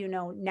Prayer? Do you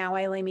know, now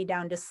I lay me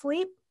down to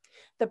sleep?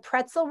 The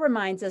pretzel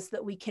reminds us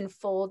that we can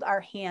fold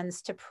our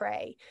hands to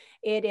pray.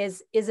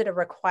 Is it a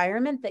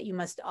requirement that you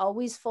must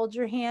always fold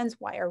your hands?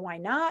 Why or why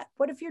not?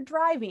 What if you're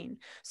driving?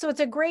 So it's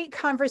a great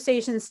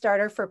conversation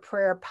starter for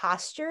prayer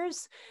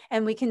postures.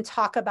 And we can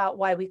talk about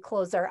why we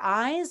close our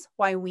eyes,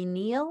 why we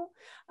kneel.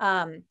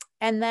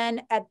 And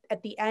then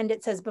at the end,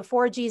 it says,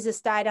 before Jesus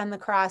died on the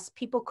cross,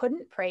 people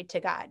couldn't pray to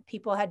God.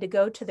 People had to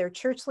go to their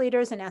church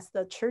leaders and ask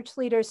the church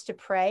leaders to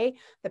pray,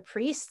 the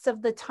priests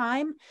of the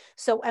time.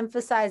 So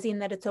emphasizing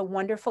that it's a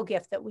wonderful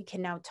gift that we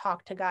can now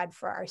talk to God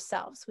for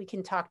ourselves. We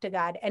can talk to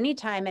God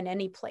anytime and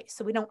any place.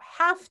 So we don't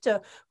have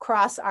to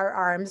cross our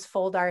arms,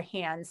 fold our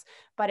hands,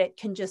 but it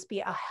can just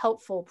be a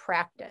helpful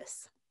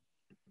practice.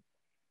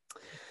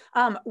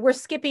 We're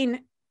skipping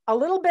a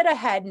little bit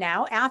ahead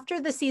now. After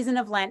the season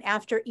of Lent,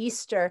 after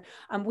Easter,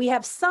 we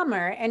have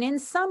summer, and in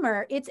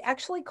summer, it's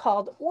actually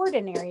called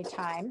ordinary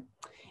time.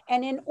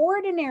 And in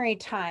ordinary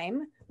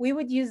time, we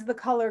would use the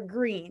color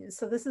green.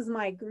 So this is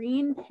my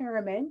green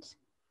pyramid.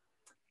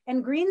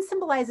 And green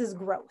symbolizes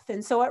growth.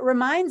 And so it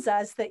reminds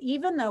us that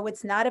even though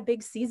it's not a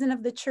big season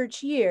of the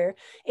church year,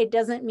 it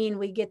doesn't mean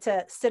we get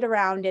to sit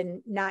around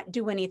and not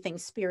do anything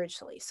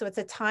spiritually. So it's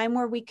a time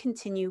where we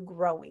continue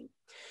growing.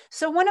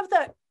 So one of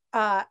the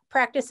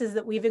practices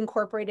that we've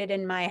incorporated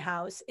in my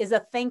house is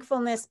a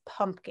thankfulness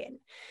pumpkin.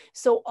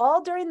 So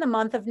all during the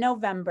month of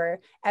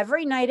November,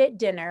 every night at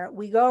dinner,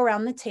 we go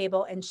around the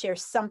table and share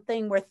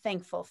something we're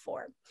thankful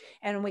for.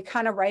 And we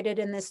kind of write it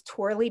in this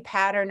twirly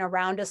pattern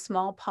around a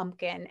small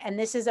pumpkin. And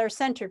this is our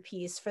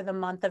centerpiece for the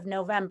month of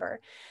November.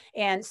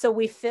 And so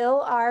we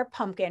fill our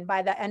pumpkin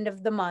by the end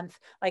of the month.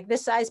 Like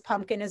this size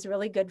pumpkin is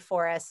really good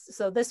for us.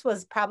 So this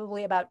was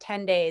probably about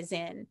 10 days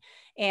in.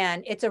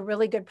 And it's a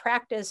really good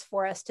practice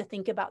for us to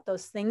think about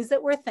those things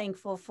that we're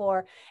thankful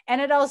for. And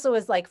it also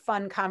is like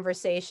fun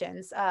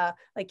conversations.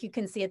 Like you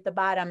can see at the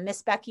bottom,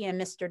 Miss Becky and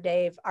Mr.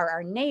 Dave are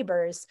our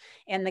neighbors,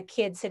 and the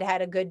kids had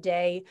had a good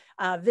day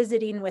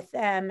visiting with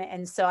them.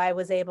 And so I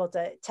was able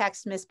to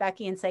text Miss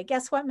Becky and say,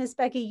 guess what, Miss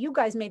Becky, you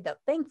guys made the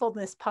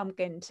thankfulness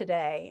pumpkin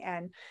today.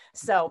 And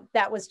so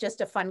that was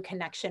just a fun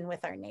connection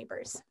with our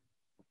neighbors.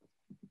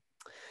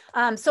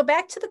 So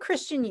back to the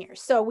Christian year.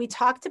 So we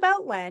talked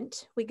about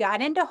Lent, we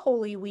got into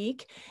Holy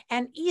Week,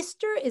 and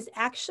Easter is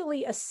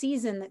actually a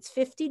season that's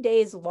 50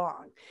 days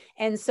long.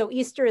 And so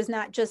Easter is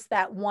not just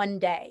that one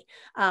day,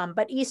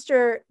 but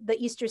the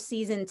Easter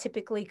season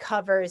typically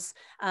covers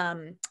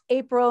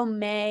April,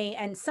 May,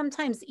 and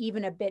sometimes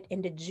even a bit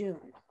into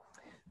June.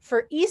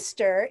 For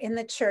Easter in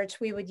the church,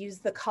 we would use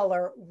the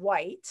color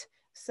white.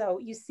 So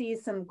you see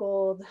some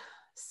gold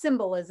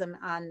symbolism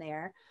on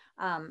there.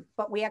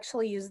 But we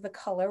actually use the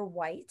color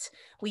white.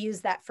 We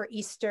use that for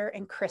Easter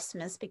and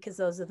Christmas because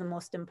those are the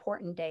most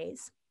important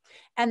days.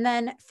 And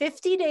then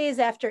 50 days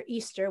after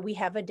Easter, we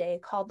have a day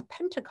called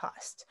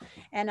Pentecost.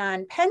 And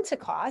on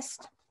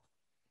Pentecost,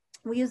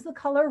 we use the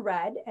color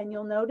red, and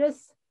you'll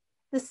notice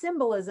the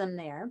symbolism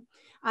there.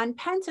 On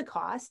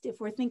Pentecost, if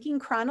we're thinking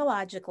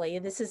chronologically,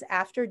 this is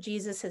after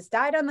Jesus has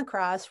died on the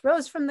cross,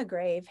 rose from the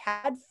grave,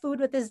 had food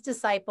with his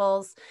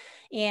disciples,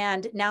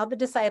 and now the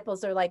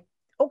disciples are like,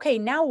 okay,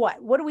 now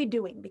what? What are we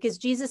doing? Because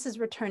Jesus has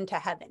returned to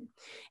heaven.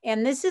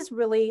 And this is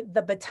really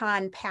the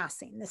baton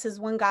passing. This is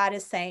when God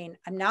is saying,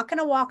 I'm not going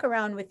to walk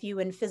around with you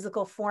in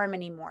physical form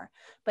anymore,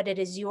 but it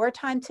is your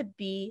time to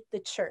be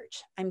the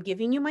church. I'm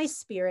giving you my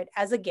Spirit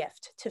as a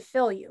gift to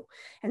fill you.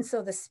 And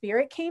so the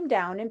Spirit came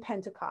down in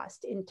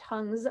Pentecost in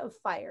tongues of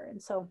fire. And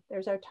so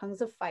there's our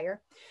tongues of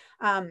fire.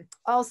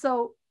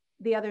 Also,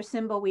 the other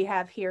symbol we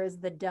have here is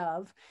the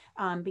dove,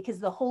 because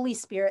the Holy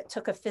Spirit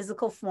took a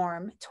physical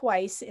form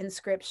twice in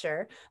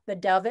Scripture, the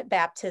dove at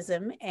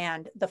baptism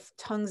and the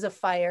tongues of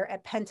fire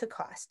at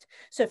Pentecost.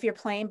 So if you're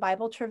playing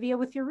Bible trivia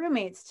with your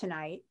roommates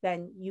tonight,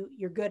 then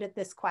you're good at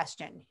this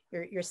question.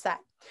 You're set.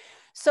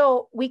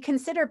 So we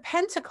consider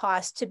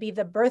Pentecost to be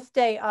the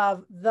birthday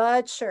of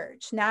the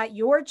church, not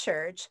your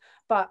church,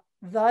 but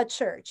the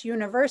church,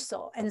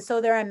 universal. And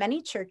so there are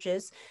many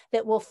churches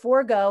that will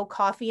forego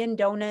coffee and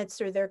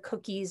donuts or their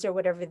cookies or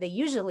whatever they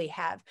usually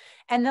have,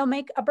 and they'll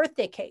make a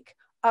birthday cake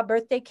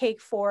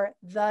for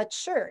the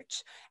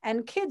church.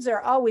 And kids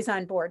are always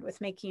on board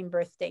with making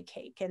birthday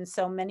cake. And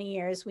so many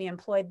years we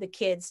employed the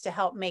kids to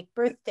help make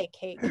birthday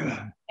cake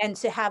and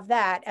to have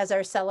that as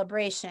our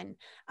celebration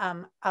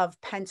of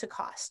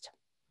Pentecost.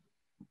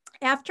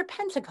 After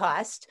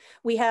Pentecost,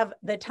 we have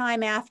the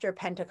time after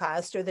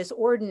Pentecost, or this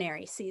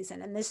ordinary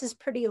season, and this is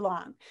pretty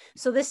long.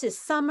 So this is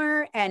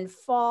summer and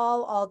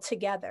fall all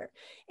together.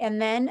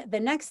 And then the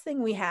next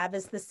thing we have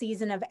is the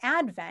season of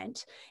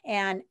Advent,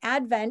 and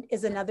Advent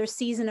is another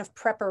season of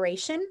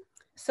preparation.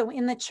 So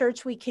in the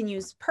church, we can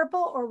use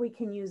purple or we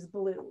can use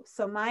blue.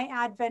 So my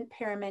Advent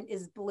parament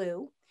is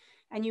blue,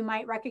 and you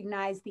might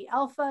recognize the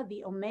Alpha,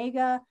 the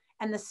Omega,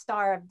 and the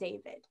Star of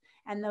David.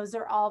 And those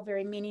are all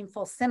very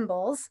meaningful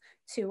symbols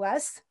to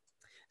us.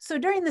 So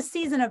during the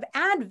season of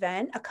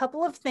Advent, a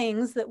couple of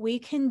things that we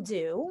can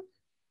do.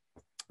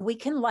 We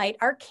can light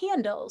our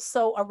candles.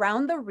 So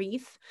around the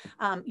wreath,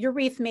 your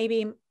wreath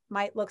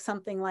might look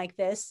something like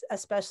this,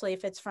 especially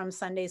if it's from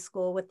Sunday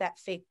school with that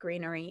fake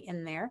greenery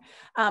in there.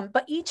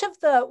 But each of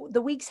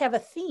the weeks have a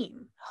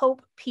theme: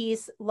 hope,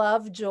 peace,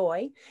 love,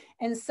 joy.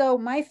 And so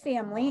my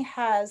family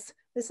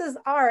this is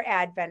our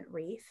Advent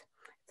wreath.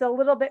 It's a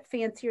little bit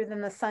fancier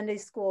than the Sunday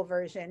school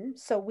version.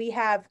 So we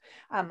have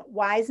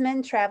wise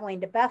men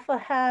traveling to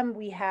Bethlehem.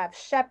 We have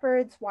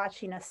shepherds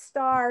watching a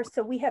star.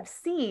 So we have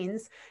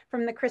scenes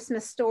from the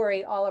Christmas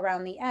story all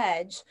around the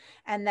edge.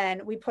 And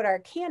then we put our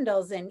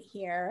candles in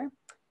here.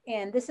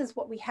 And this is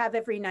what we have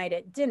every night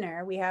at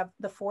dinner. We have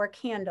the 4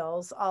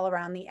 candles all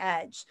around the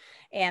edge.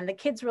 And the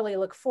kids really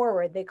look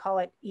forward. They call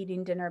it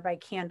eating dinner by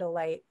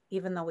candlelight,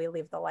 even though we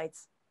leave the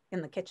lights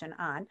in the kitchen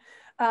on.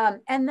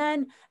 And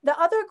then the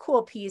other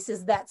cool piece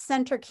is that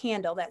center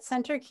candle. That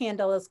center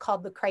candle is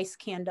called the Christ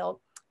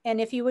candle.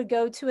 And if you would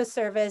go to a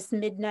service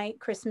midnight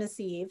Christmas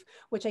Eve,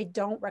 which I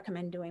don't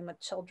recommend doing with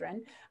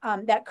children,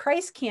 that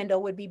Christ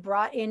candle would be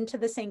brought into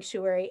the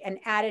sanctuary and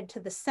added to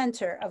the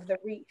center of the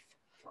wreath.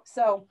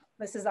 So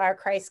this is our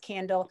Christ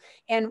candle,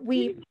 and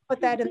we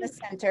put that in the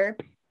center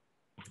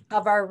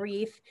of our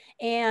wreath.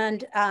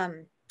 And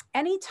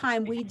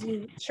anytime we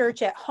do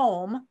church at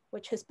home,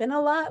 which has been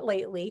a lot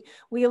lately,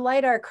 we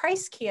light our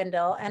Christ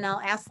candle, and I'll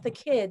ask the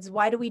kids,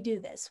 why do we do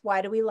this?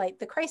 Why do we light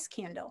the Christ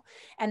candle?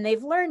 And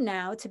they've learned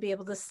now to be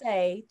able to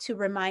say, to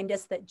remind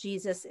us that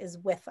Jesus is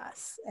with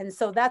us. And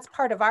so that's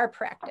part of our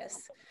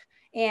practice.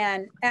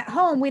 And at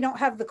home, we don't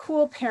have the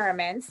cool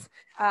paraments,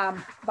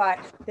 but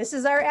this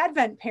is our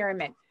Advent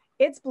parament.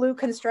 It's blue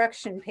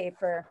construction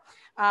paper.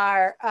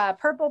 Our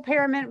purple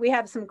parament, we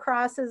have some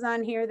crosses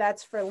on here.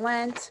 That's for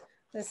Lent.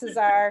 This is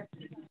our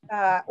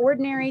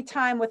ordinary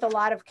time with a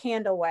lot of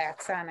candle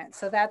wax on it.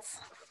 So that's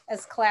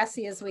as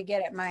classy as we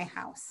get at my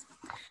house.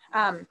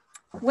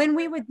 When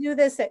we would do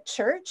this at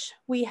church,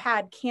 we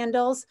had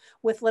candles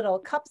with little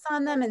cups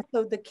on them. And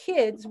so the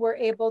kids were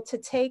able to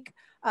take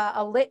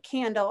a lit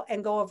candle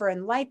and go over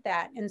and light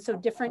that. And so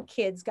different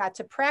kids got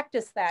to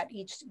practice that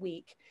each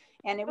week.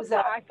 And it was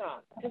a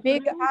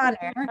big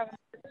honor.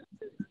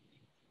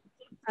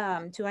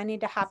 Do I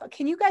need to hop?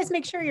 Can you guys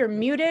make sure you're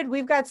muted?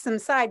 We've got some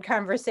side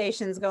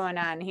conversations going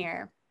on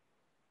here.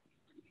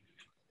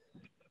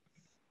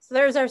 So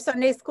there's our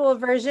Sunday school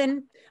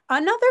version.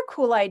 Another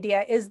cool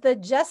idea is the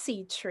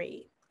Jesse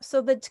tree.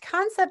 So the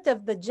concept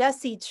of the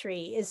Jesse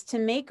tree is to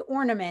make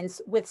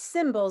ornaments with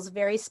symbols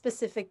very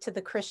specific to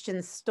the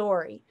Christian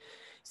story.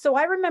 So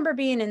I remember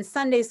being in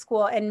Sunday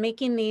school and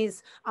making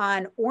these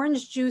on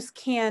orange juice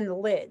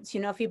can lids. You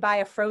know, if you buy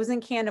a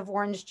frozen can of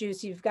orange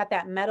juice, you've got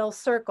that metal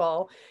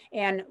circle,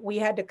 and we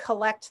had to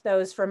collect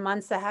those for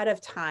months ahead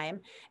of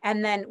time.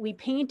 And then we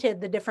painted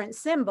the different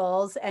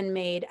symbols and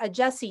made a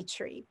Jesse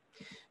tree.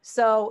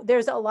 So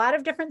there's a lot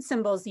of different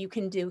symbols you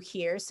can do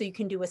here. So you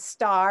can do a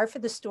star for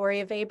the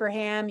story of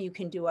Abraham. You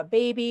can do a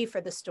baby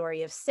for the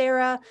story of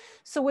Sarah.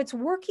 So it's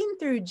working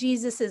through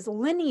Jesus's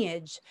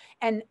lineage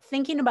and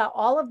thinking about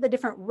all of the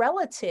different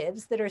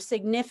relatives that are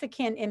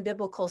significant in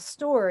biblical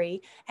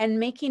story and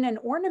making an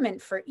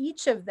ornament for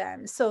each of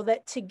them so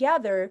that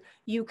together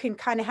you can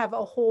kind of have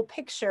a whole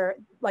picture,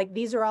 like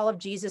these are all of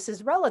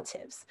Jesus's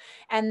relatives.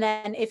 And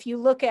then if you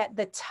look at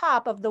the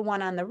top of the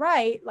one on the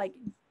right, like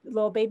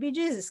little baby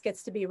Jesus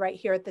gets to be right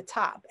here at the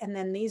top. And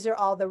then these are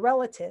all the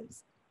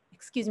relatives,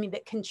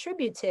 that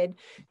contributed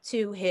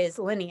to his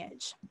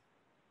lineage.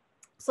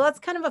 So that's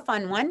kind of a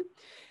fun one.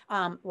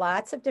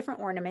 Lots of different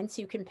ornaments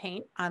you can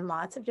paint on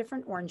lots of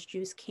different orange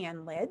juice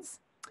can lids.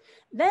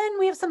 Then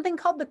we have something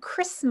called the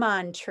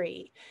Christmas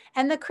tree.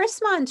 And the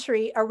Christmas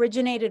tree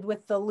originated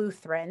with the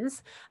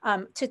Lutherans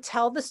to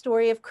tell the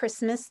story of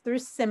Christmas through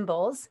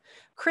symbols.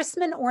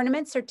 Christmas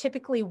ornaments are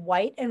typically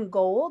white and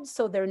gold,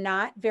 so they're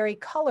not very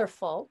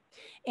colorful.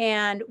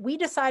 And we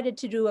decided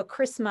to do a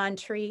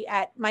Christmas tree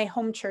at my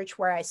home church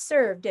where I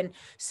served. And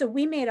so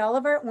we made all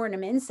of our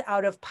ornaments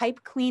out of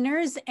pipe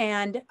cleaners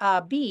and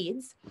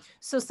beads.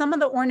 So some of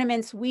the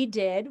ornaments we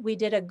did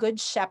a good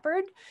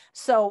shepherd.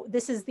 So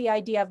this is the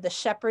idea of the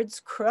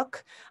shepherd's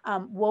crook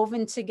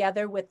woven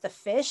together with the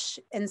fish.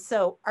 And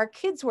so our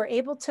kids were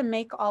able to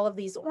make all of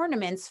these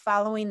ornaments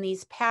following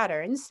these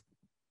patterns.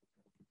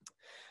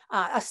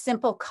 A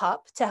simple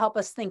cup to help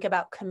us think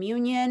about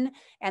communion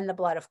and the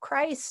blood of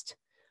Christ.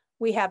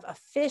 We have a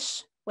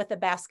fish with a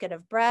basket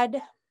of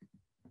bread,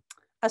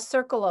 a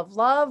circle of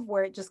love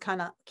where it just kind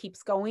of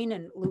keeps going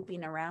and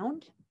looping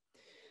around.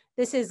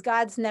 This is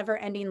God's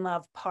never-ending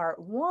love part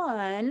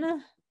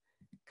 1,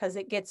 because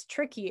it gets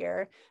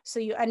trickier.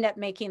 So you end up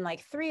making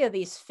like 3 of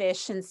these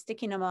fish and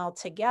sticking them all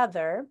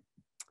together.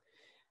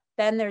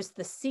 Then there's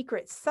the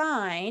secret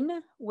sign,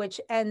 which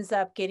ends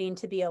up getting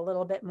to be a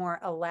little bit more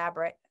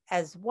elaborate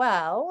as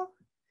well.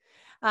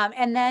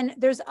 And then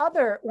there's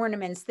other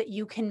ornaments that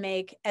you can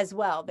make as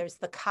well. There's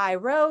the Chi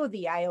Rho,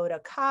 the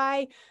Iota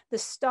Chi, the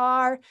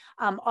star.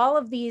 All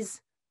of these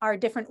are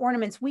different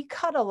ornaments. We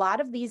cut a lot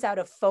of these out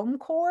of foam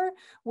core,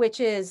 which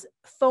is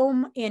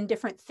foam in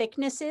different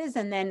thicknesses.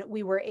 And then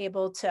we were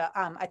able to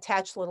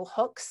attach little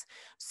hooks.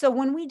 So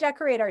when we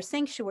decorate our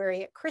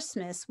sanctuary at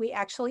Christmas, we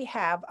actually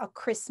have a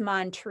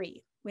Christmas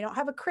tree. We don't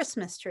have a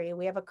Christmas tree,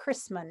 we have a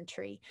Christmas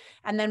tree.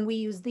 And then we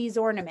use these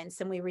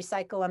ornaments and we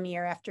recycle them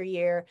year after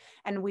year.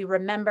 And we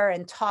remember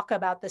and talk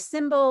about the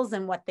symbols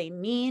and what they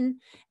mean.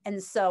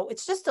 And so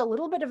it's just a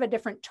little bit of a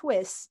different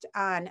twist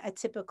on a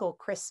typical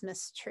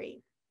Christmas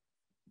tree.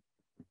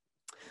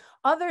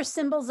 Other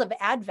symbols of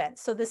Advent.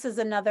 So this is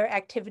another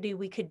activity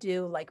we could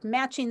do, like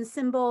matching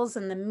symbols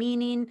and the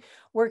meaning,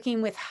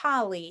 working with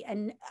holly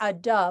and a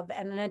dove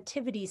and a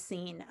nativity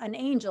scene, an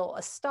angel,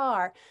 a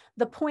star.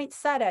 The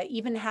poinsettia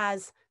even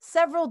has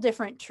several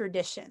different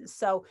traditions.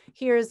 So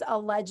here's a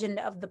legend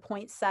of the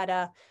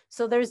poinsettia.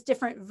 So there's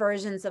different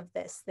versions of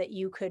this that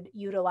you could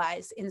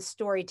utilize in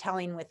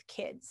storytelling with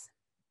kids.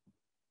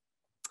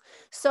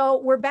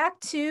 So we're back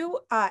to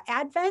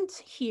Advent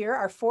here,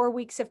 our 4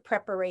 weeks of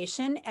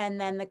preparation, and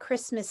then the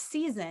Christmas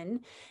season.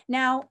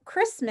 Now,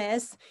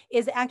 Christmas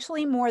is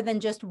actually more than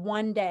just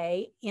one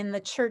day in the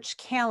church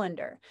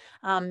calendar.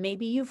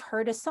 Maybe you've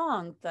heard a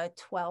song, the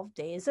 12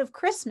 Days of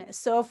Christmas.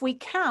 So if we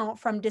count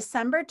from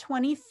December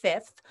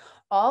 25th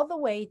all the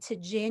way to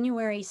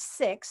January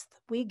 6th,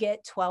 we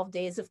get 12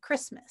 days of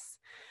Christmas.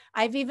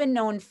 I've even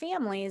known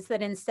families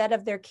that instead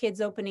of their kids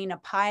opening a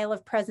pile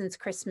of presents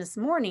Christmas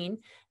morning,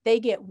 they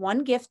get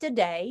one gift a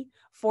day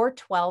for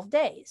 12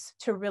 days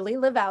to really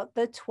live out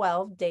the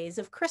 12 days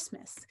of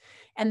Christmas.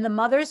 And the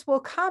mothers will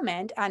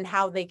comment on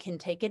how they can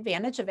take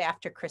advantage of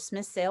after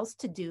Christmas sales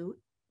to do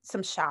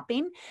some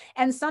shopping.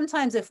 And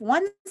sometimes if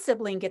one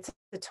sibling gets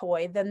the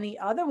toy, then the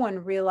other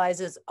one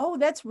realizes, oh,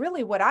 that's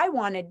really what I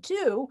wanted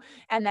too.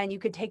 And then you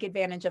could take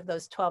advantage of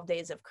those 12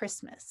 days of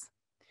Christmas.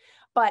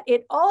 But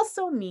it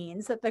also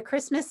means that the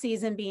Christmas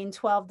season being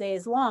 12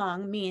 days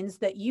long means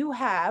that you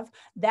have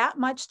that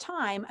much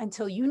time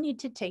until you need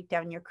to take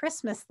down your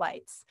Christmas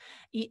lights.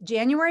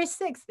 January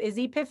 6th is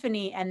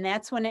Epiphany, and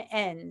that's when it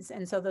ends.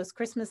 And so those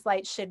Christmas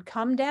lights should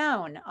come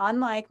down,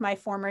 unlike my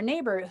former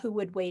neighbor who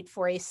would wait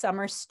for a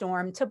summer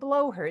storm to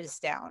blow hers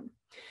down.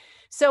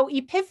 So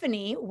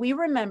Epiphany, we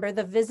remember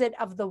the visit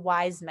of the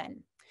wise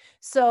men.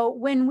 So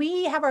when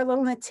we have our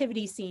little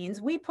nativity scenes,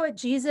 we put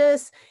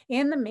Jesus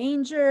in the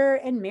manger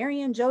and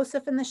Mary and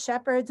Joseph and the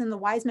shepherds and the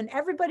wise men.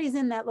 Everybody's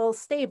in that little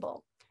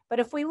stable.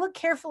 But if we look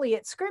carefully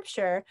at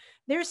scripture,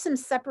 there's some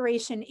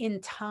separation in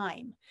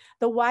time.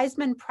 The wise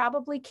men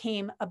probably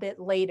came a bit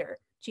later.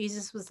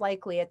 Jesus was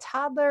likely a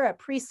toddler, a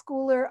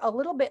preschooler, a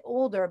little bit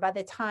older by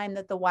the time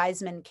that the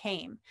wise men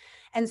came.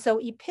 And so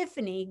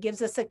Epiphany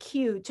gives us a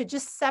cue to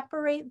just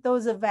separate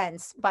those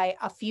events by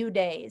a few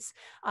days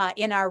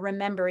in our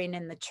remembering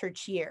in the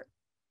church year.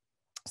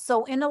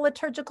 So in a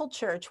liturgical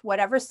church,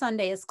 whatever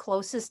Sunday is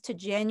closest to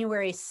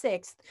January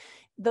 6th,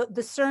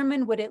 the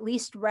sermon would at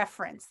least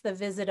reference the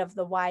visit of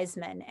the wise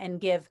men and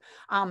give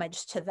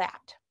homage to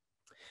that.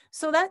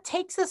 So that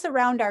takes us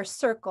around our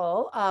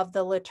circle of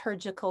the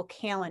liturgical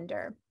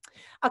calendar.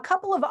 A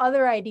couple of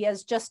other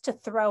ideas just to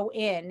throw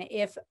in.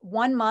 If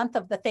 1 month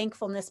of the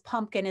thankfulness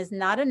pumpkin is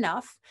not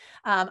enough,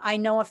 I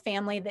know a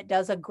family that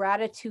does a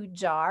gratitude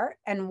jar,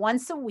 and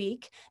once a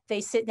week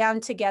they sit down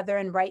together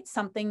and write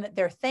something that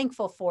they're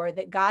thankful for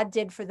that God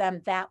did for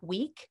them that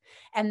week.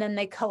 And then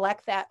they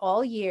collect that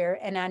all year.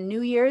 And on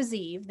New Year's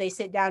Eve, they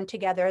sit down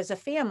together as a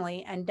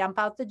family and dump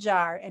out the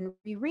jar and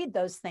reread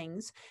those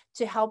things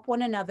to help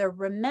one another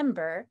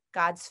remember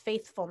God's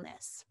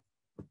faithfulness.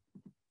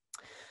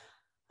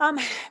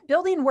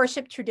 Building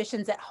worship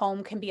traditions at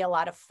home can be a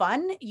lot of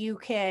fun. You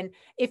can,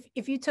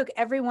 if you took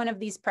every one of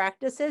these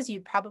practices,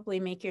 you'd probably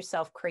make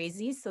yourself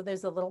crazy. So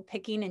there's a little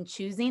picking and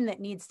choosing that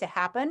needs to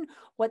happen.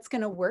 What's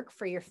going to work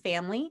for your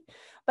family?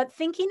 But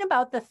thinking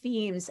about the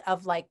themes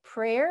of like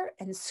prayer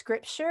and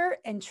scripture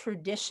and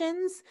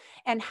traditions,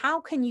 and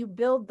how can you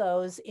build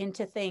those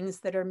into things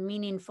that are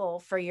meaningful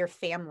for your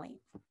family?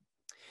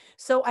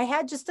 So I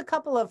had just a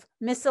couple of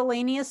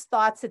miscellaneous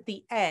thoughts at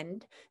the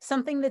end.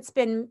 Something that's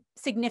been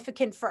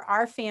significant for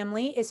our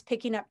family is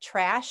picking up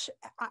trash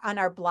on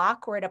our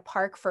block or at a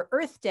park for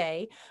Earth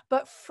Day,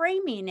 but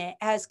framing it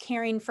as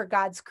caring for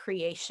God's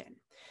creation.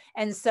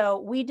 And so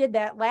we did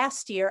that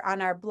last year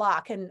on our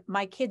block, and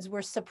my kids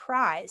were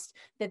surprised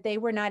that they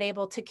were not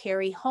able to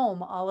carry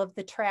home all of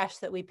the trash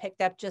that we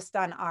picked up just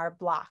on our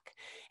block.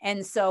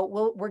 And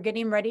so we're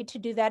getting ready to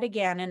do that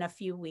again in a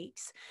few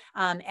weeks.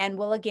 And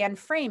we'll again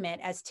frame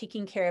it as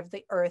taking care of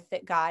the earth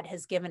that God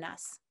has given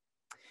us.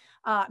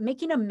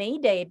 Making a May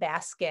Day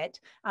basket,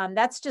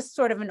 that's just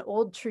sort of an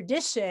old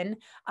tradition.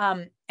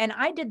 And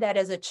I did that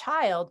as a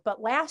child,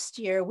 but last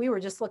year we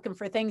were just looking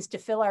for things to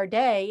fill our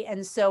day.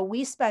 And so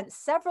we spent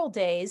several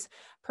days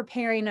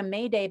preparing a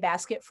May Day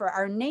basket for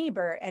our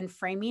neighbor and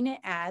framing it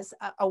as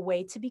a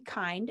way to be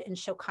kind and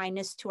show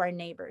kindness to our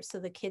neighbors. So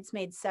the kids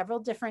made several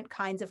different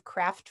kinds of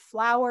craft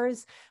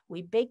flowers.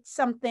 We baked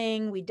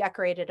something, we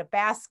decorated a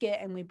basket,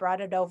 and we brought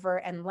it over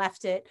and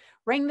left it,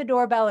 rang the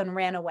doorbell and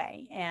ran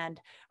away. And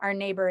our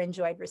neighbor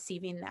enjoyed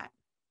receiving that.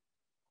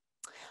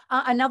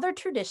 Another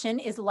tradition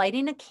is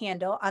lighting a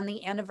candle on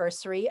the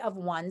anniversary of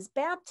one's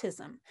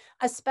baptism,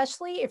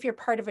 especially if you're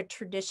part of a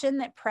tradition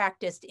that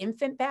practiced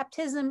infant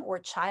baptism or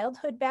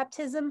childhood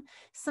baptism.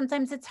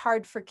 Sometimes it's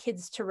hard for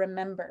kids to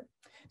remember.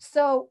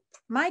 So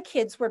my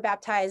kids were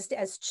baptized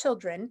as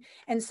children,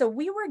 and so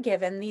we were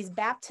given these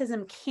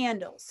baptism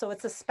candles. So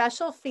it's a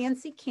special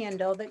fancy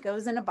candle that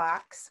goes in a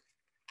box,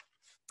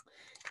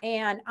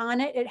 and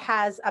on it, it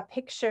has a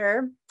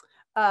picture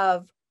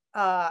of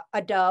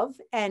a dove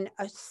and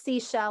a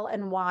seashell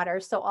and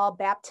water. So all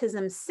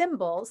baptism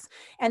symbols.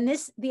 And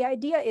the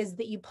idea is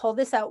that you pull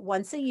this out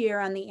once a year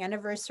on the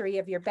anniversary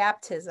of your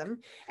baptism,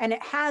 and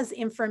it has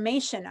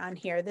information on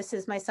here. This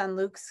is my son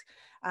Luke's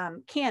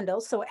candle.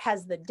 So it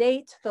has the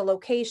date, the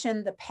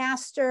location, the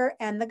pastor,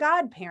 and the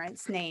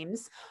godparents'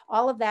 names.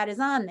 All of that is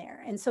on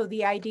there. And so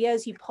the idea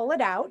is you pull it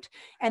out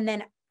and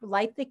then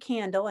light the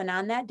candle, and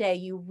on that day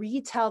you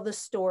retell the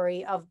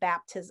story of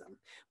baptism,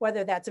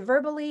 whether that's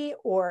verbally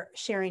or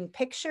sharing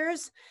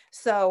pictures.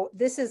 So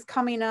this is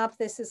coming up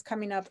in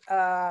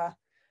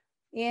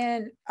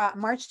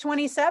March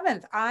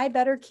 27th. I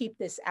better keep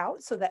this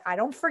out so that I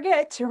don't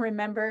forget to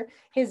remember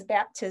his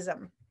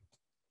baptism.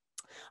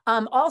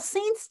 All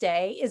Saints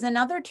Day is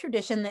another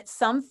tradition that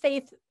some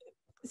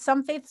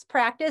faiths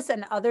practice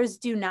and others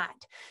do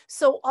not.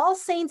 So All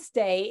Saints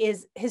Day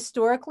is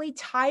historically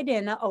tied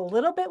in a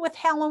little bit with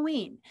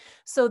Halloween.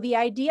 So the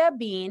idea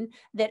being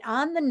that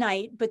on the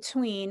night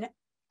between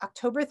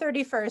October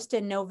 31st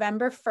and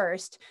November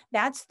 1st,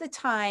 that's the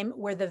time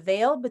where the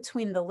veil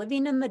between the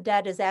living and the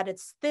dead is at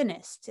its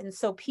thinnest. And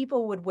so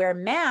people would wear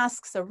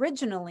masks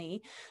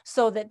originally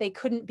so that they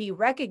couldn't be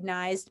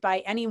recognized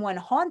by anyone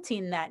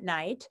haunting that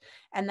night.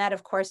 And that,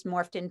 of course,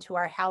 morphed into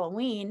our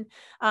Halloween.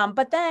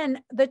 But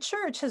then the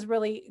church has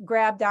really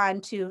grabbed on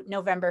to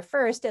November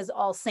 1st as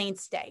All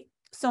Saints Day.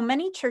 So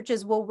many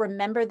churches will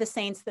remember the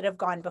saints that have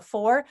gone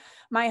before.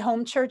 My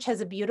home church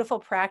has a beautiful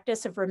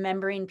practice of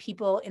remembering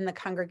people in the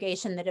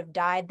congregation that have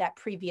died that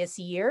previous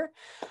year.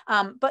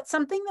 But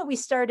something that we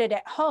started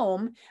at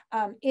home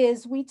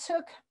is we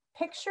took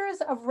pictures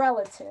of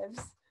relatives.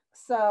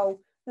 So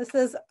this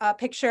is a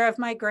picture of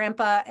my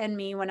grandpa and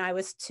me when I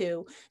was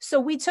 2. So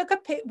we took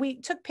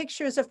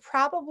pictures of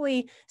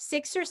probably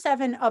 6 or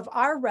 7 of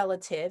our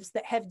relatives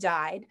that have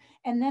died.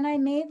 And then I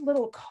made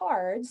little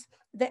cards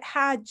that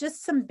had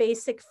just some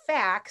basic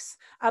facts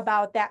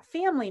about that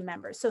family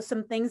member. So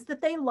some things that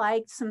they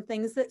liked, some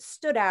things that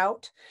stood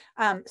out.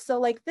 So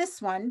like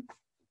this one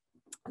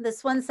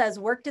says,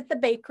 worked at the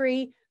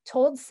bakery,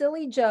 told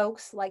silly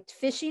jokes, liked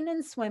fishing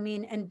and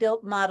swimming, and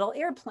built model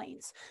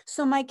airplanes.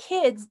 So my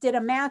kids did a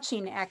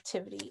matching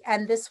activity,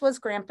 and this was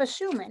Grandpa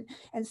Schumann.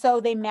 And so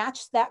they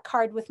matched that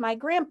card with my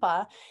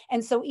grandpa.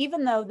 And so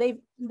even though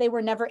they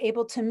were never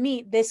able to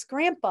meet this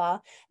grandpa,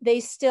 they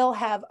still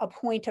have a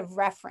point of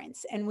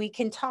reference. And we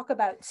can talk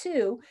about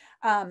too,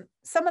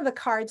 some of the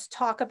cards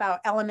talk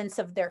about elements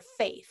of their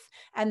faith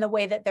and the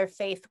way that their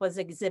faith was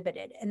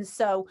exhibited. And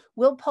so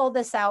we'll pull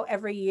this out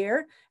every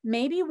year.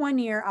 Maybe one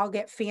year I'll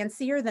get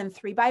fancier than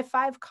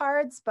 3x5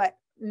 cards, but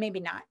maybe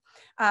not.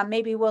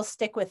 Maybe we'll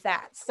stick with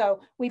that.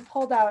 So we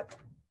pulled out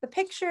the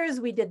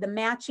pictures, we did the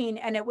matching,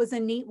 and it was a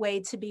neat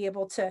way to be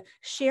able to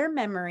share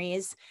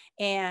memories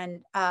and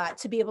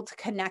to be able to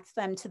connect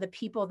them to the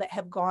people that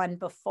have gone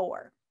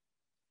before.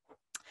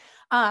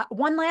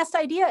 One last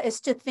idea is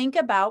to think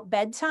about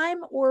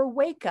bedtime or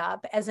wake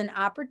up as an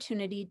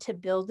opportunity to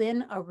build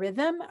in a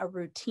rhythm, a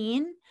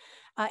routine.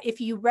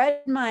 If you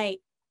read my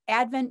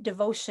Advent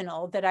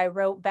devotional that I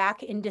wrote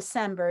back in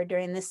December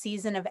during the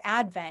season of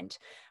Advent,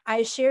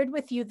 I shared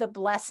with you the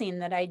blessing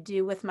that I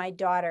do with my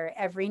daughter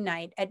every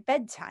night at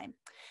bedtime.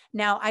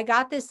 Now, I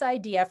got this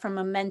idea from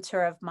a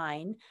mentor of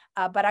mine,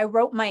 but I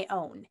wrote my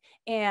own.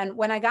 And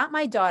when I got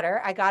my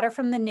daughter, I got her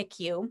from the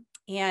NICU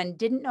and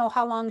didn't know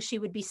how long she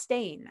would be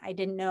staying. I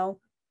didn't know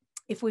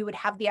if we would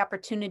have the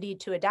opportunity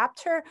to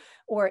adopt her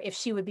or if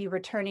she would be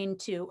returning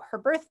to her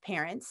birth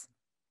parents.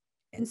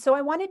 And so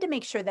I wanted to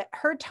make sure that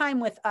her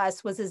time with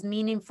us was as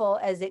meaningful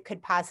as it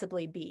could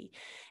possibly be.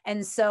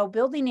 And so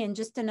building in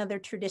just another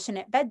tradition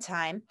at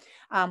bedtime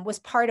was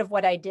part of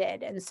what I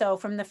did. And so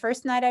from the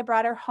first night I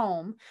brought her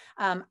home,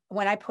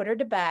 when I put her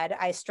to bed,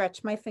 I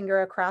stretch my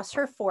finger across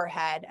her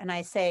forehead and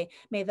I say,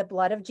 "May the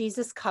blood of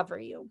Jesus cover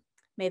you.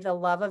 May the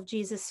love of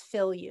Jesus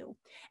fill you."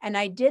 And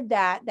I did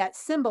that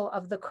symbol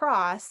of the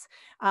cross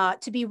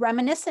to be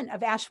reminiscent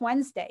of Ash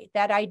Wednesday,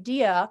 that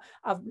idea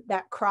of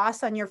that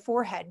cross on your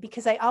forehead,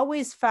 because I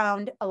always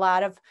found a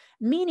lot of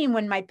meaning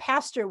when my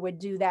pastor would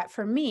do that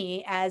for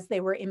me as they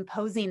were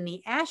imposing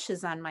the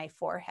ashes on my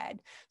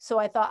forehead. So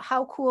I thought,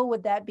 how cool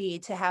would that be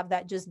to have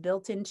that just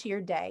built into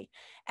your day?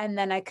 And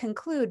then I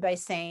conclude by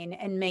saying,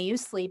 "And may you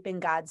sleep in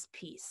God's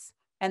peace."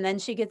 And then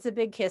she gets a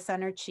big kiss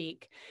on her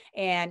cheek.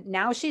 And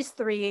now she's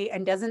 3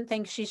 and doesn't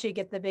think she should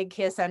get the big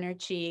kiss on her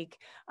cheek.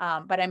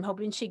 But I'm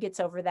hoping she gets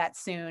over that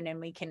soon and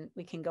we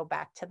can go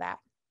back to that.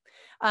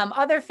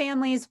 Other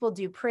families will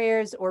do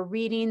prayers or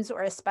readings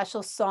or a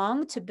special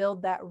song to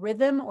build that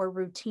rhythm or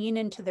routine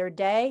into their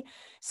day.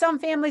 Some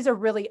families are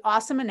really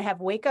awesome and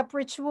have wake up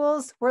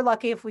rituals. We're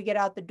lucky if we get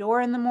out the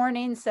door in the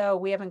morning, so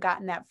we haven't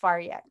gotten that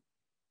far yet.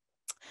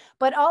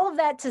 But all of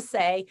that to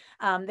say,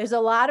 there's a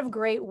lot of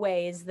great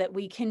ways that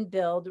we can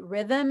build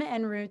rhythm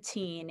and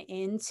routine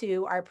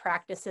into our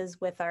practices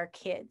with our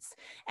kids.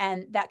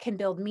 And that can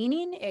build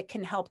meaning. It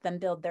can help them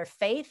build their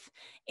faith.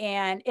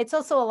 And it's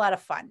also a lot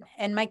of fun.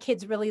 And my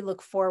kids really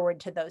look forward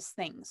to those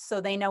things.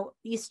 So they know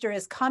Easter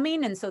is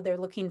coming. And so they're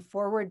looking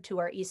forward to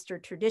our Easter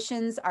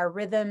traditions, our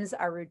rhythms,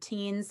 our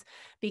routines,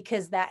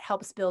 because that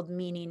helps build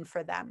meaning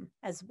for them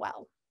as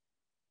well.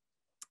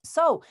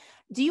 So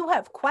do you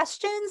have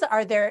questions?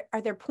 Are there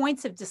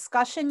points of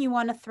discussion you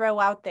want to throw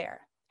out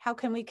there? How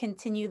can we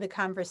continue the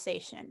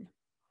conversation?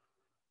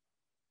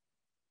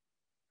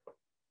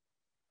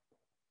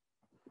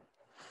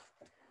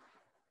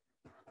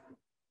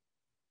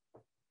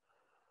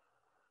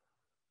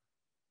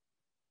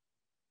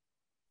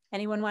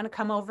 Anyone want to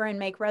come over and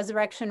make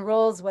resurrection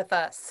rolls with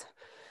us?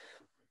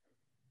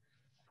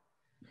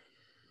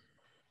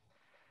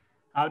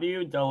 How do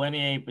you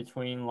delineate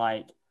between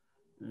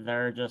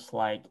they're just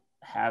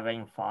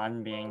having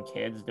fun being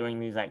kids doing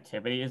these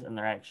activities and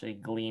they're actually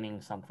gleaning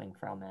something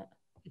from it?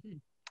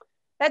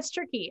 That's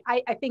tricky.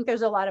 I think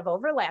there's a lot of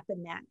overlap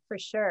in that for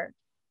sure.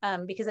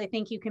 Because I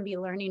think you can be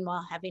learning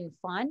while having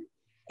fun.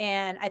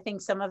 And I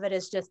think some of it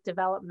is just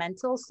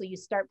developmental. So you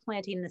start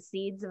planting the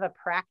seeds of a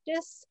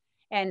practice.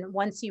 And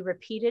once you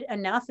repeat it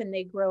enough and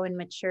they grow in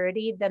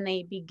maturity, then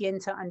they begin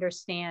to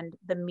understand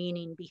the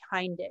meaning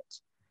behind it.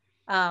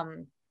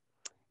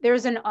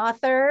 There's an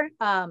author,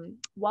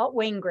 Walt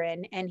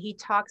Wangren, and he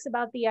talks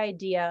about the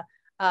idea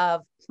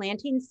of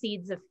planting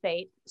seeds of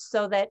faith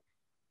so that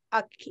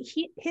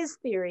his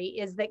theory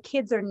is that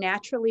kids are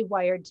naturally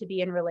wired to be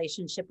in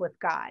relationship with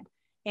God.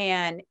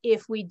 And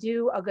if we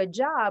do a good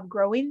job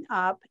growing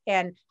up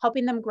and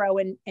helping them grow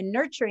and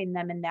nurturing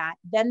them in that,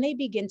 then they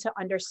begin to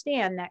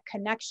understand that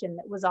connection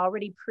that was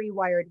already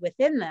pre-wired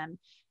within them.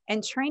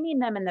 And training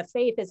them in the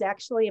faith is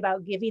actually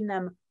about giving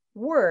them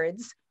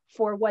words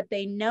for what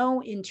they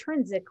know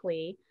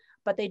intrinsically,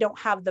 but they don't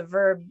have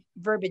the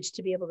verbiage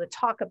to be able to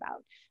talk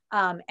about.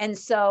 And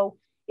so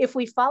if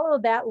we follow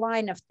that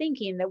line of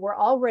thinking that we're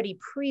already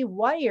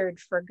pre-wired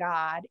for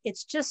God,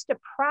 it's just a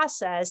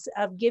process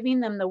of giving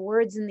them the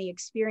words and the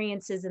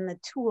experiences and the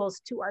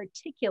tools to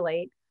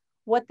articulate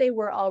what they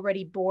were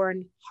already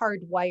born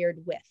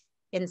hardwired with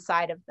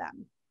inside of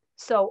them.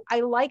 So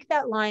I like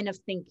that line of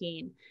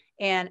thinking.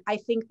 And I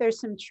think there's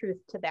some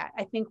truth to that.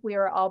 I think we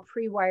are all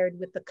pre-wired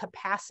with the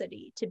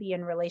capacity to be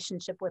in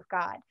relationship with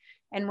God.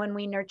 And when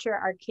we nurture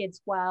our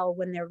kids well,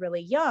 when they're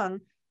really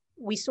young,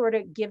 we sort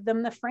of give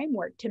them the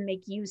framework to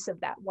make use of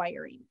that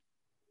wiring.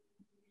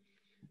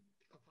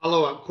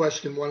 Follow-up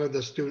question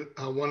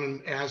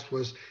one asked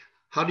was,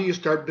 how do you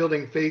start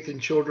building faith in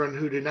children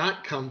who do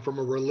not come from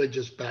a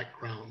religious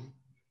background?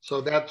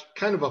 So that's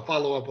kind of a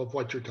follow-up of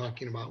what you're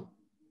talking about.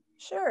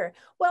 Sure.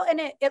 Well, and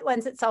it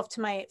lends itself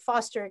to my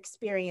foster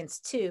experience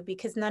too,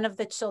 because none of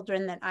the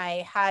children that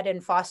I had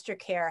in foster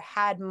care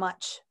had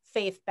much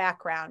faith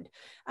background.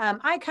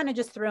 I kind of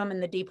just threw them in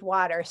the deep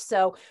water.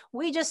 So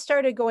we just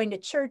started going to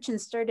church and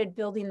started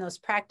building those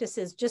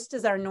practices just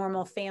as our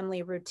normal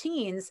family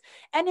routines.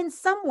 And in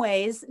some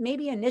ways,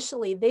 maybe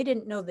initially they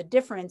didn't know the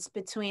difference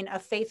between a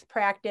faith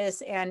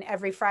practice and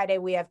every Friday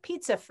we have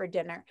pizza for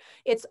dinner.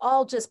 It's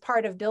all just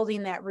part of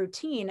building that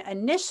routine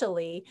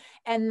initially.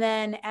 And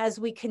then as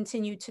we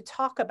continue to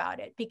talk about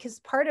it, because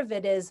part of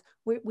it is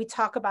we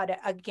talk about it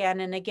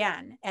again and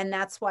again. And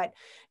that's what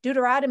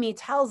Deuteronomy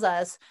tells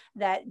us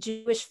that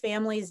Jewish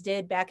families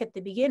did back at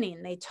the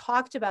beginning. They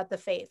talked about the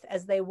faith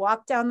as they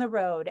walked down the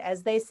road,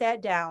 as they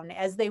sat down,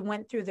 as they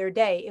went through their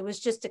day. It was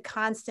just a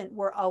constant,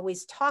 we're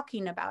always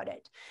talking about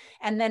it.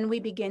 And then we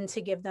begin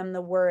to give them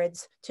the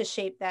words to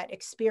shape that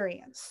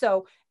experience.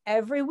 So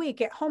every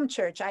week at home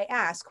church, I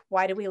ask,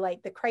 why do we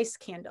light the Christ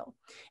candle?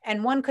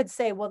 And one could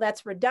say, well,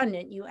 that's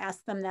redundant. You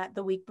asked them that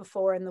the week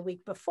before and the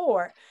week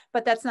before,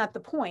 but that's not the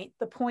point.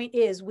 The point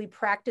is we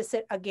practice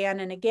it again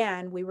and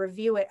again. We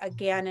review it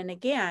again and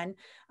again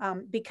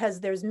because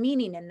there's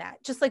meaning in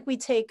that. Just like we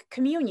take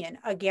communion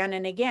again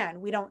and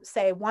again. We don't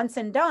say once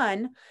and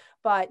done,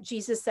 but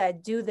Jesus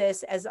said, do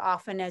this as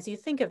often as you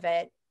think of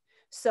it.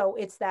 So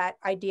it's that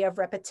idea of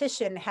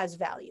repetition has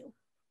value.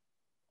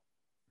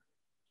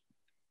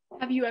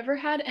 Have you ever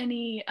had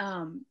any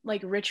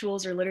like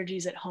rituals or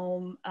liturgies at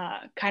home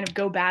kind of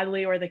go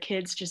badly, or the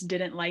kids just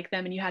didn't like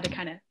them and you had to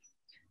kind of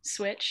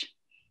switch?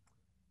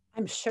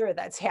 I'm sure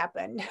that's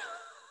happened.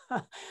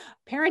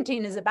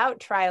 Parenting is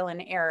about trial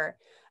and error.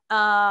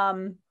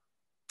 I'm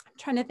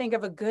trying to think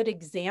of a good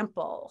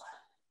example.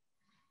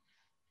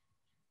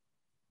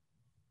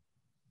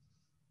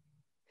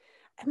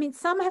 I mean,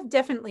 some have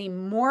definitely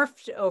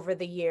morphed over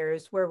the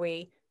years where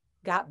we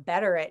got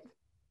better at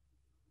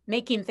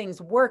making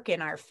things work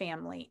in our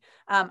family.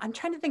 I'm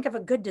trying to think of a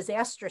good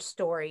disaster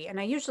story, and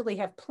I usually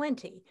have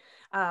plenty.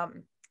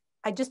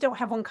 I just don't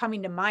have one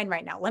coming to mind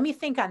right now. Let me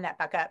think on that,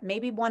 Becca.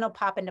 Maybe one will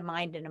pop into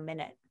mind in a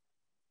minute.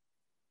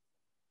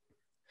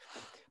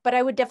 But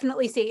I would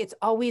definitely say it's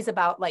always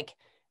about, like,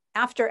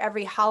 after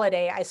every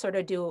holiday, I sort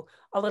of do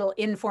a little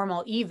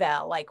informal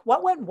eval, like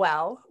what went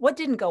well, what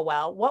didn't go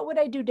well, what would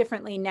I do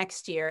differently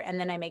next year? And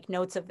then I make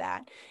notes of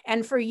that.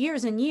 And for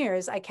years and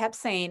years, I kept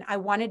saying, I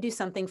want to do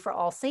something for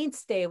All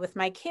Saints Day with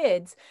my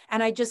kids.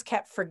 And I just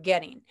kept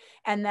forgetting.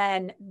 And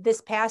then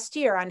this past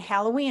year on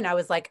Halloween, I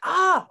was like,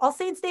 All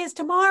Saints Day is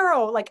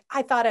tomorrow. Like,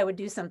 I thought I would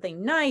do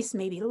something nice,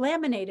 maybe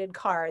laminated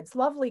cards,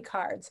 lovely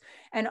cards.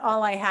 And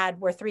all I had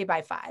were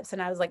 3x5s.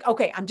 And I was like,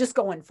 okay, I'm just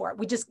going for it.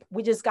 We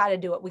just got to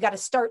do it. We got to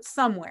start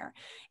somewhere.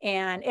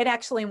 And it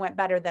actually went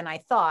better than I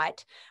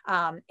thought.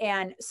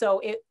 And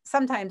so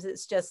sometimes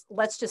it's just,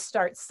 let's just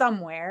start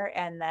somewhere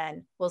and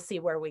then we'll see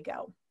where we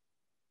go.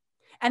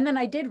 And then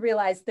I did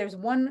realize there's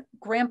one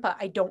grandpa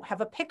I don't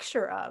have a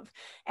picture of.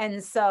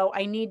 And so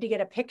I need to get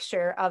a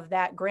picture of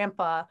that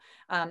grandpa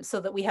so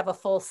that we have a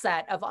full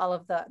set of all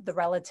of the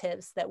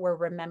relatives that we're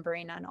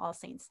remembering on All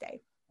Saints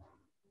Day.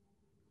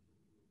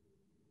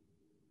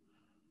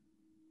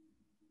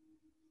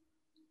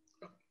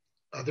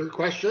 Other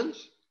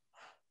questions?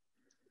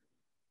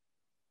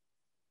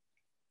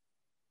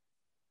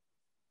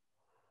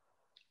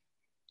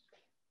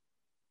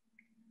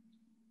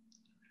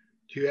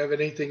 Do you have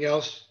anything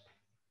else,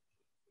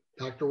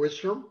 Dr.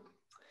 Widstrom?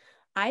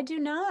 I do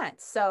not.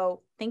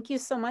 So thank you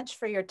so much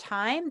for your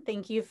time.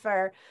 Thank you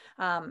for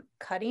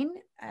cutting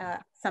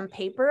some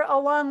paper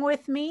along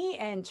with me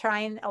and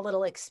trying a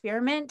little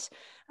experiment.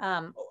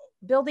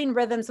 Building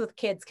rhythms with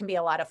kids can be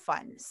a lot of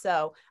fun.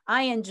 So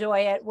I enjoy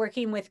it.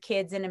 Working with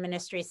kids in a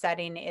ministry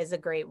setting is a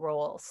great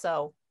role.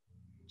 So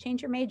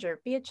change your major,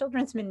 be a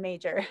children's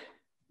major.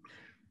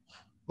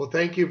 Well,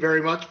 thank you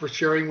very much for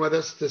sharing with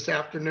us this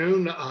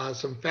afternoon.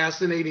 Some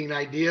fascinating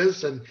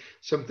ideas and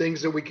some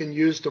things that we can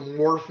use to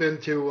morph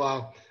into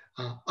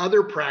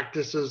other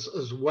practices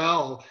as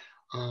well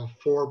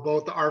for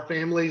both our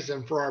families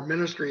and for our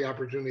ministry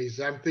opportunities.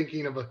 I'm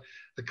thinking of a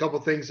couple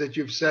of things that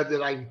you've said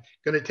that I'm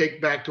going to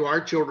take back to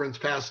our children's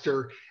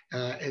pastor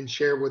and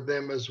share with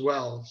them as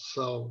well.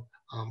 So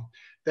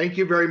thank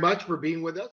you very much for being with us.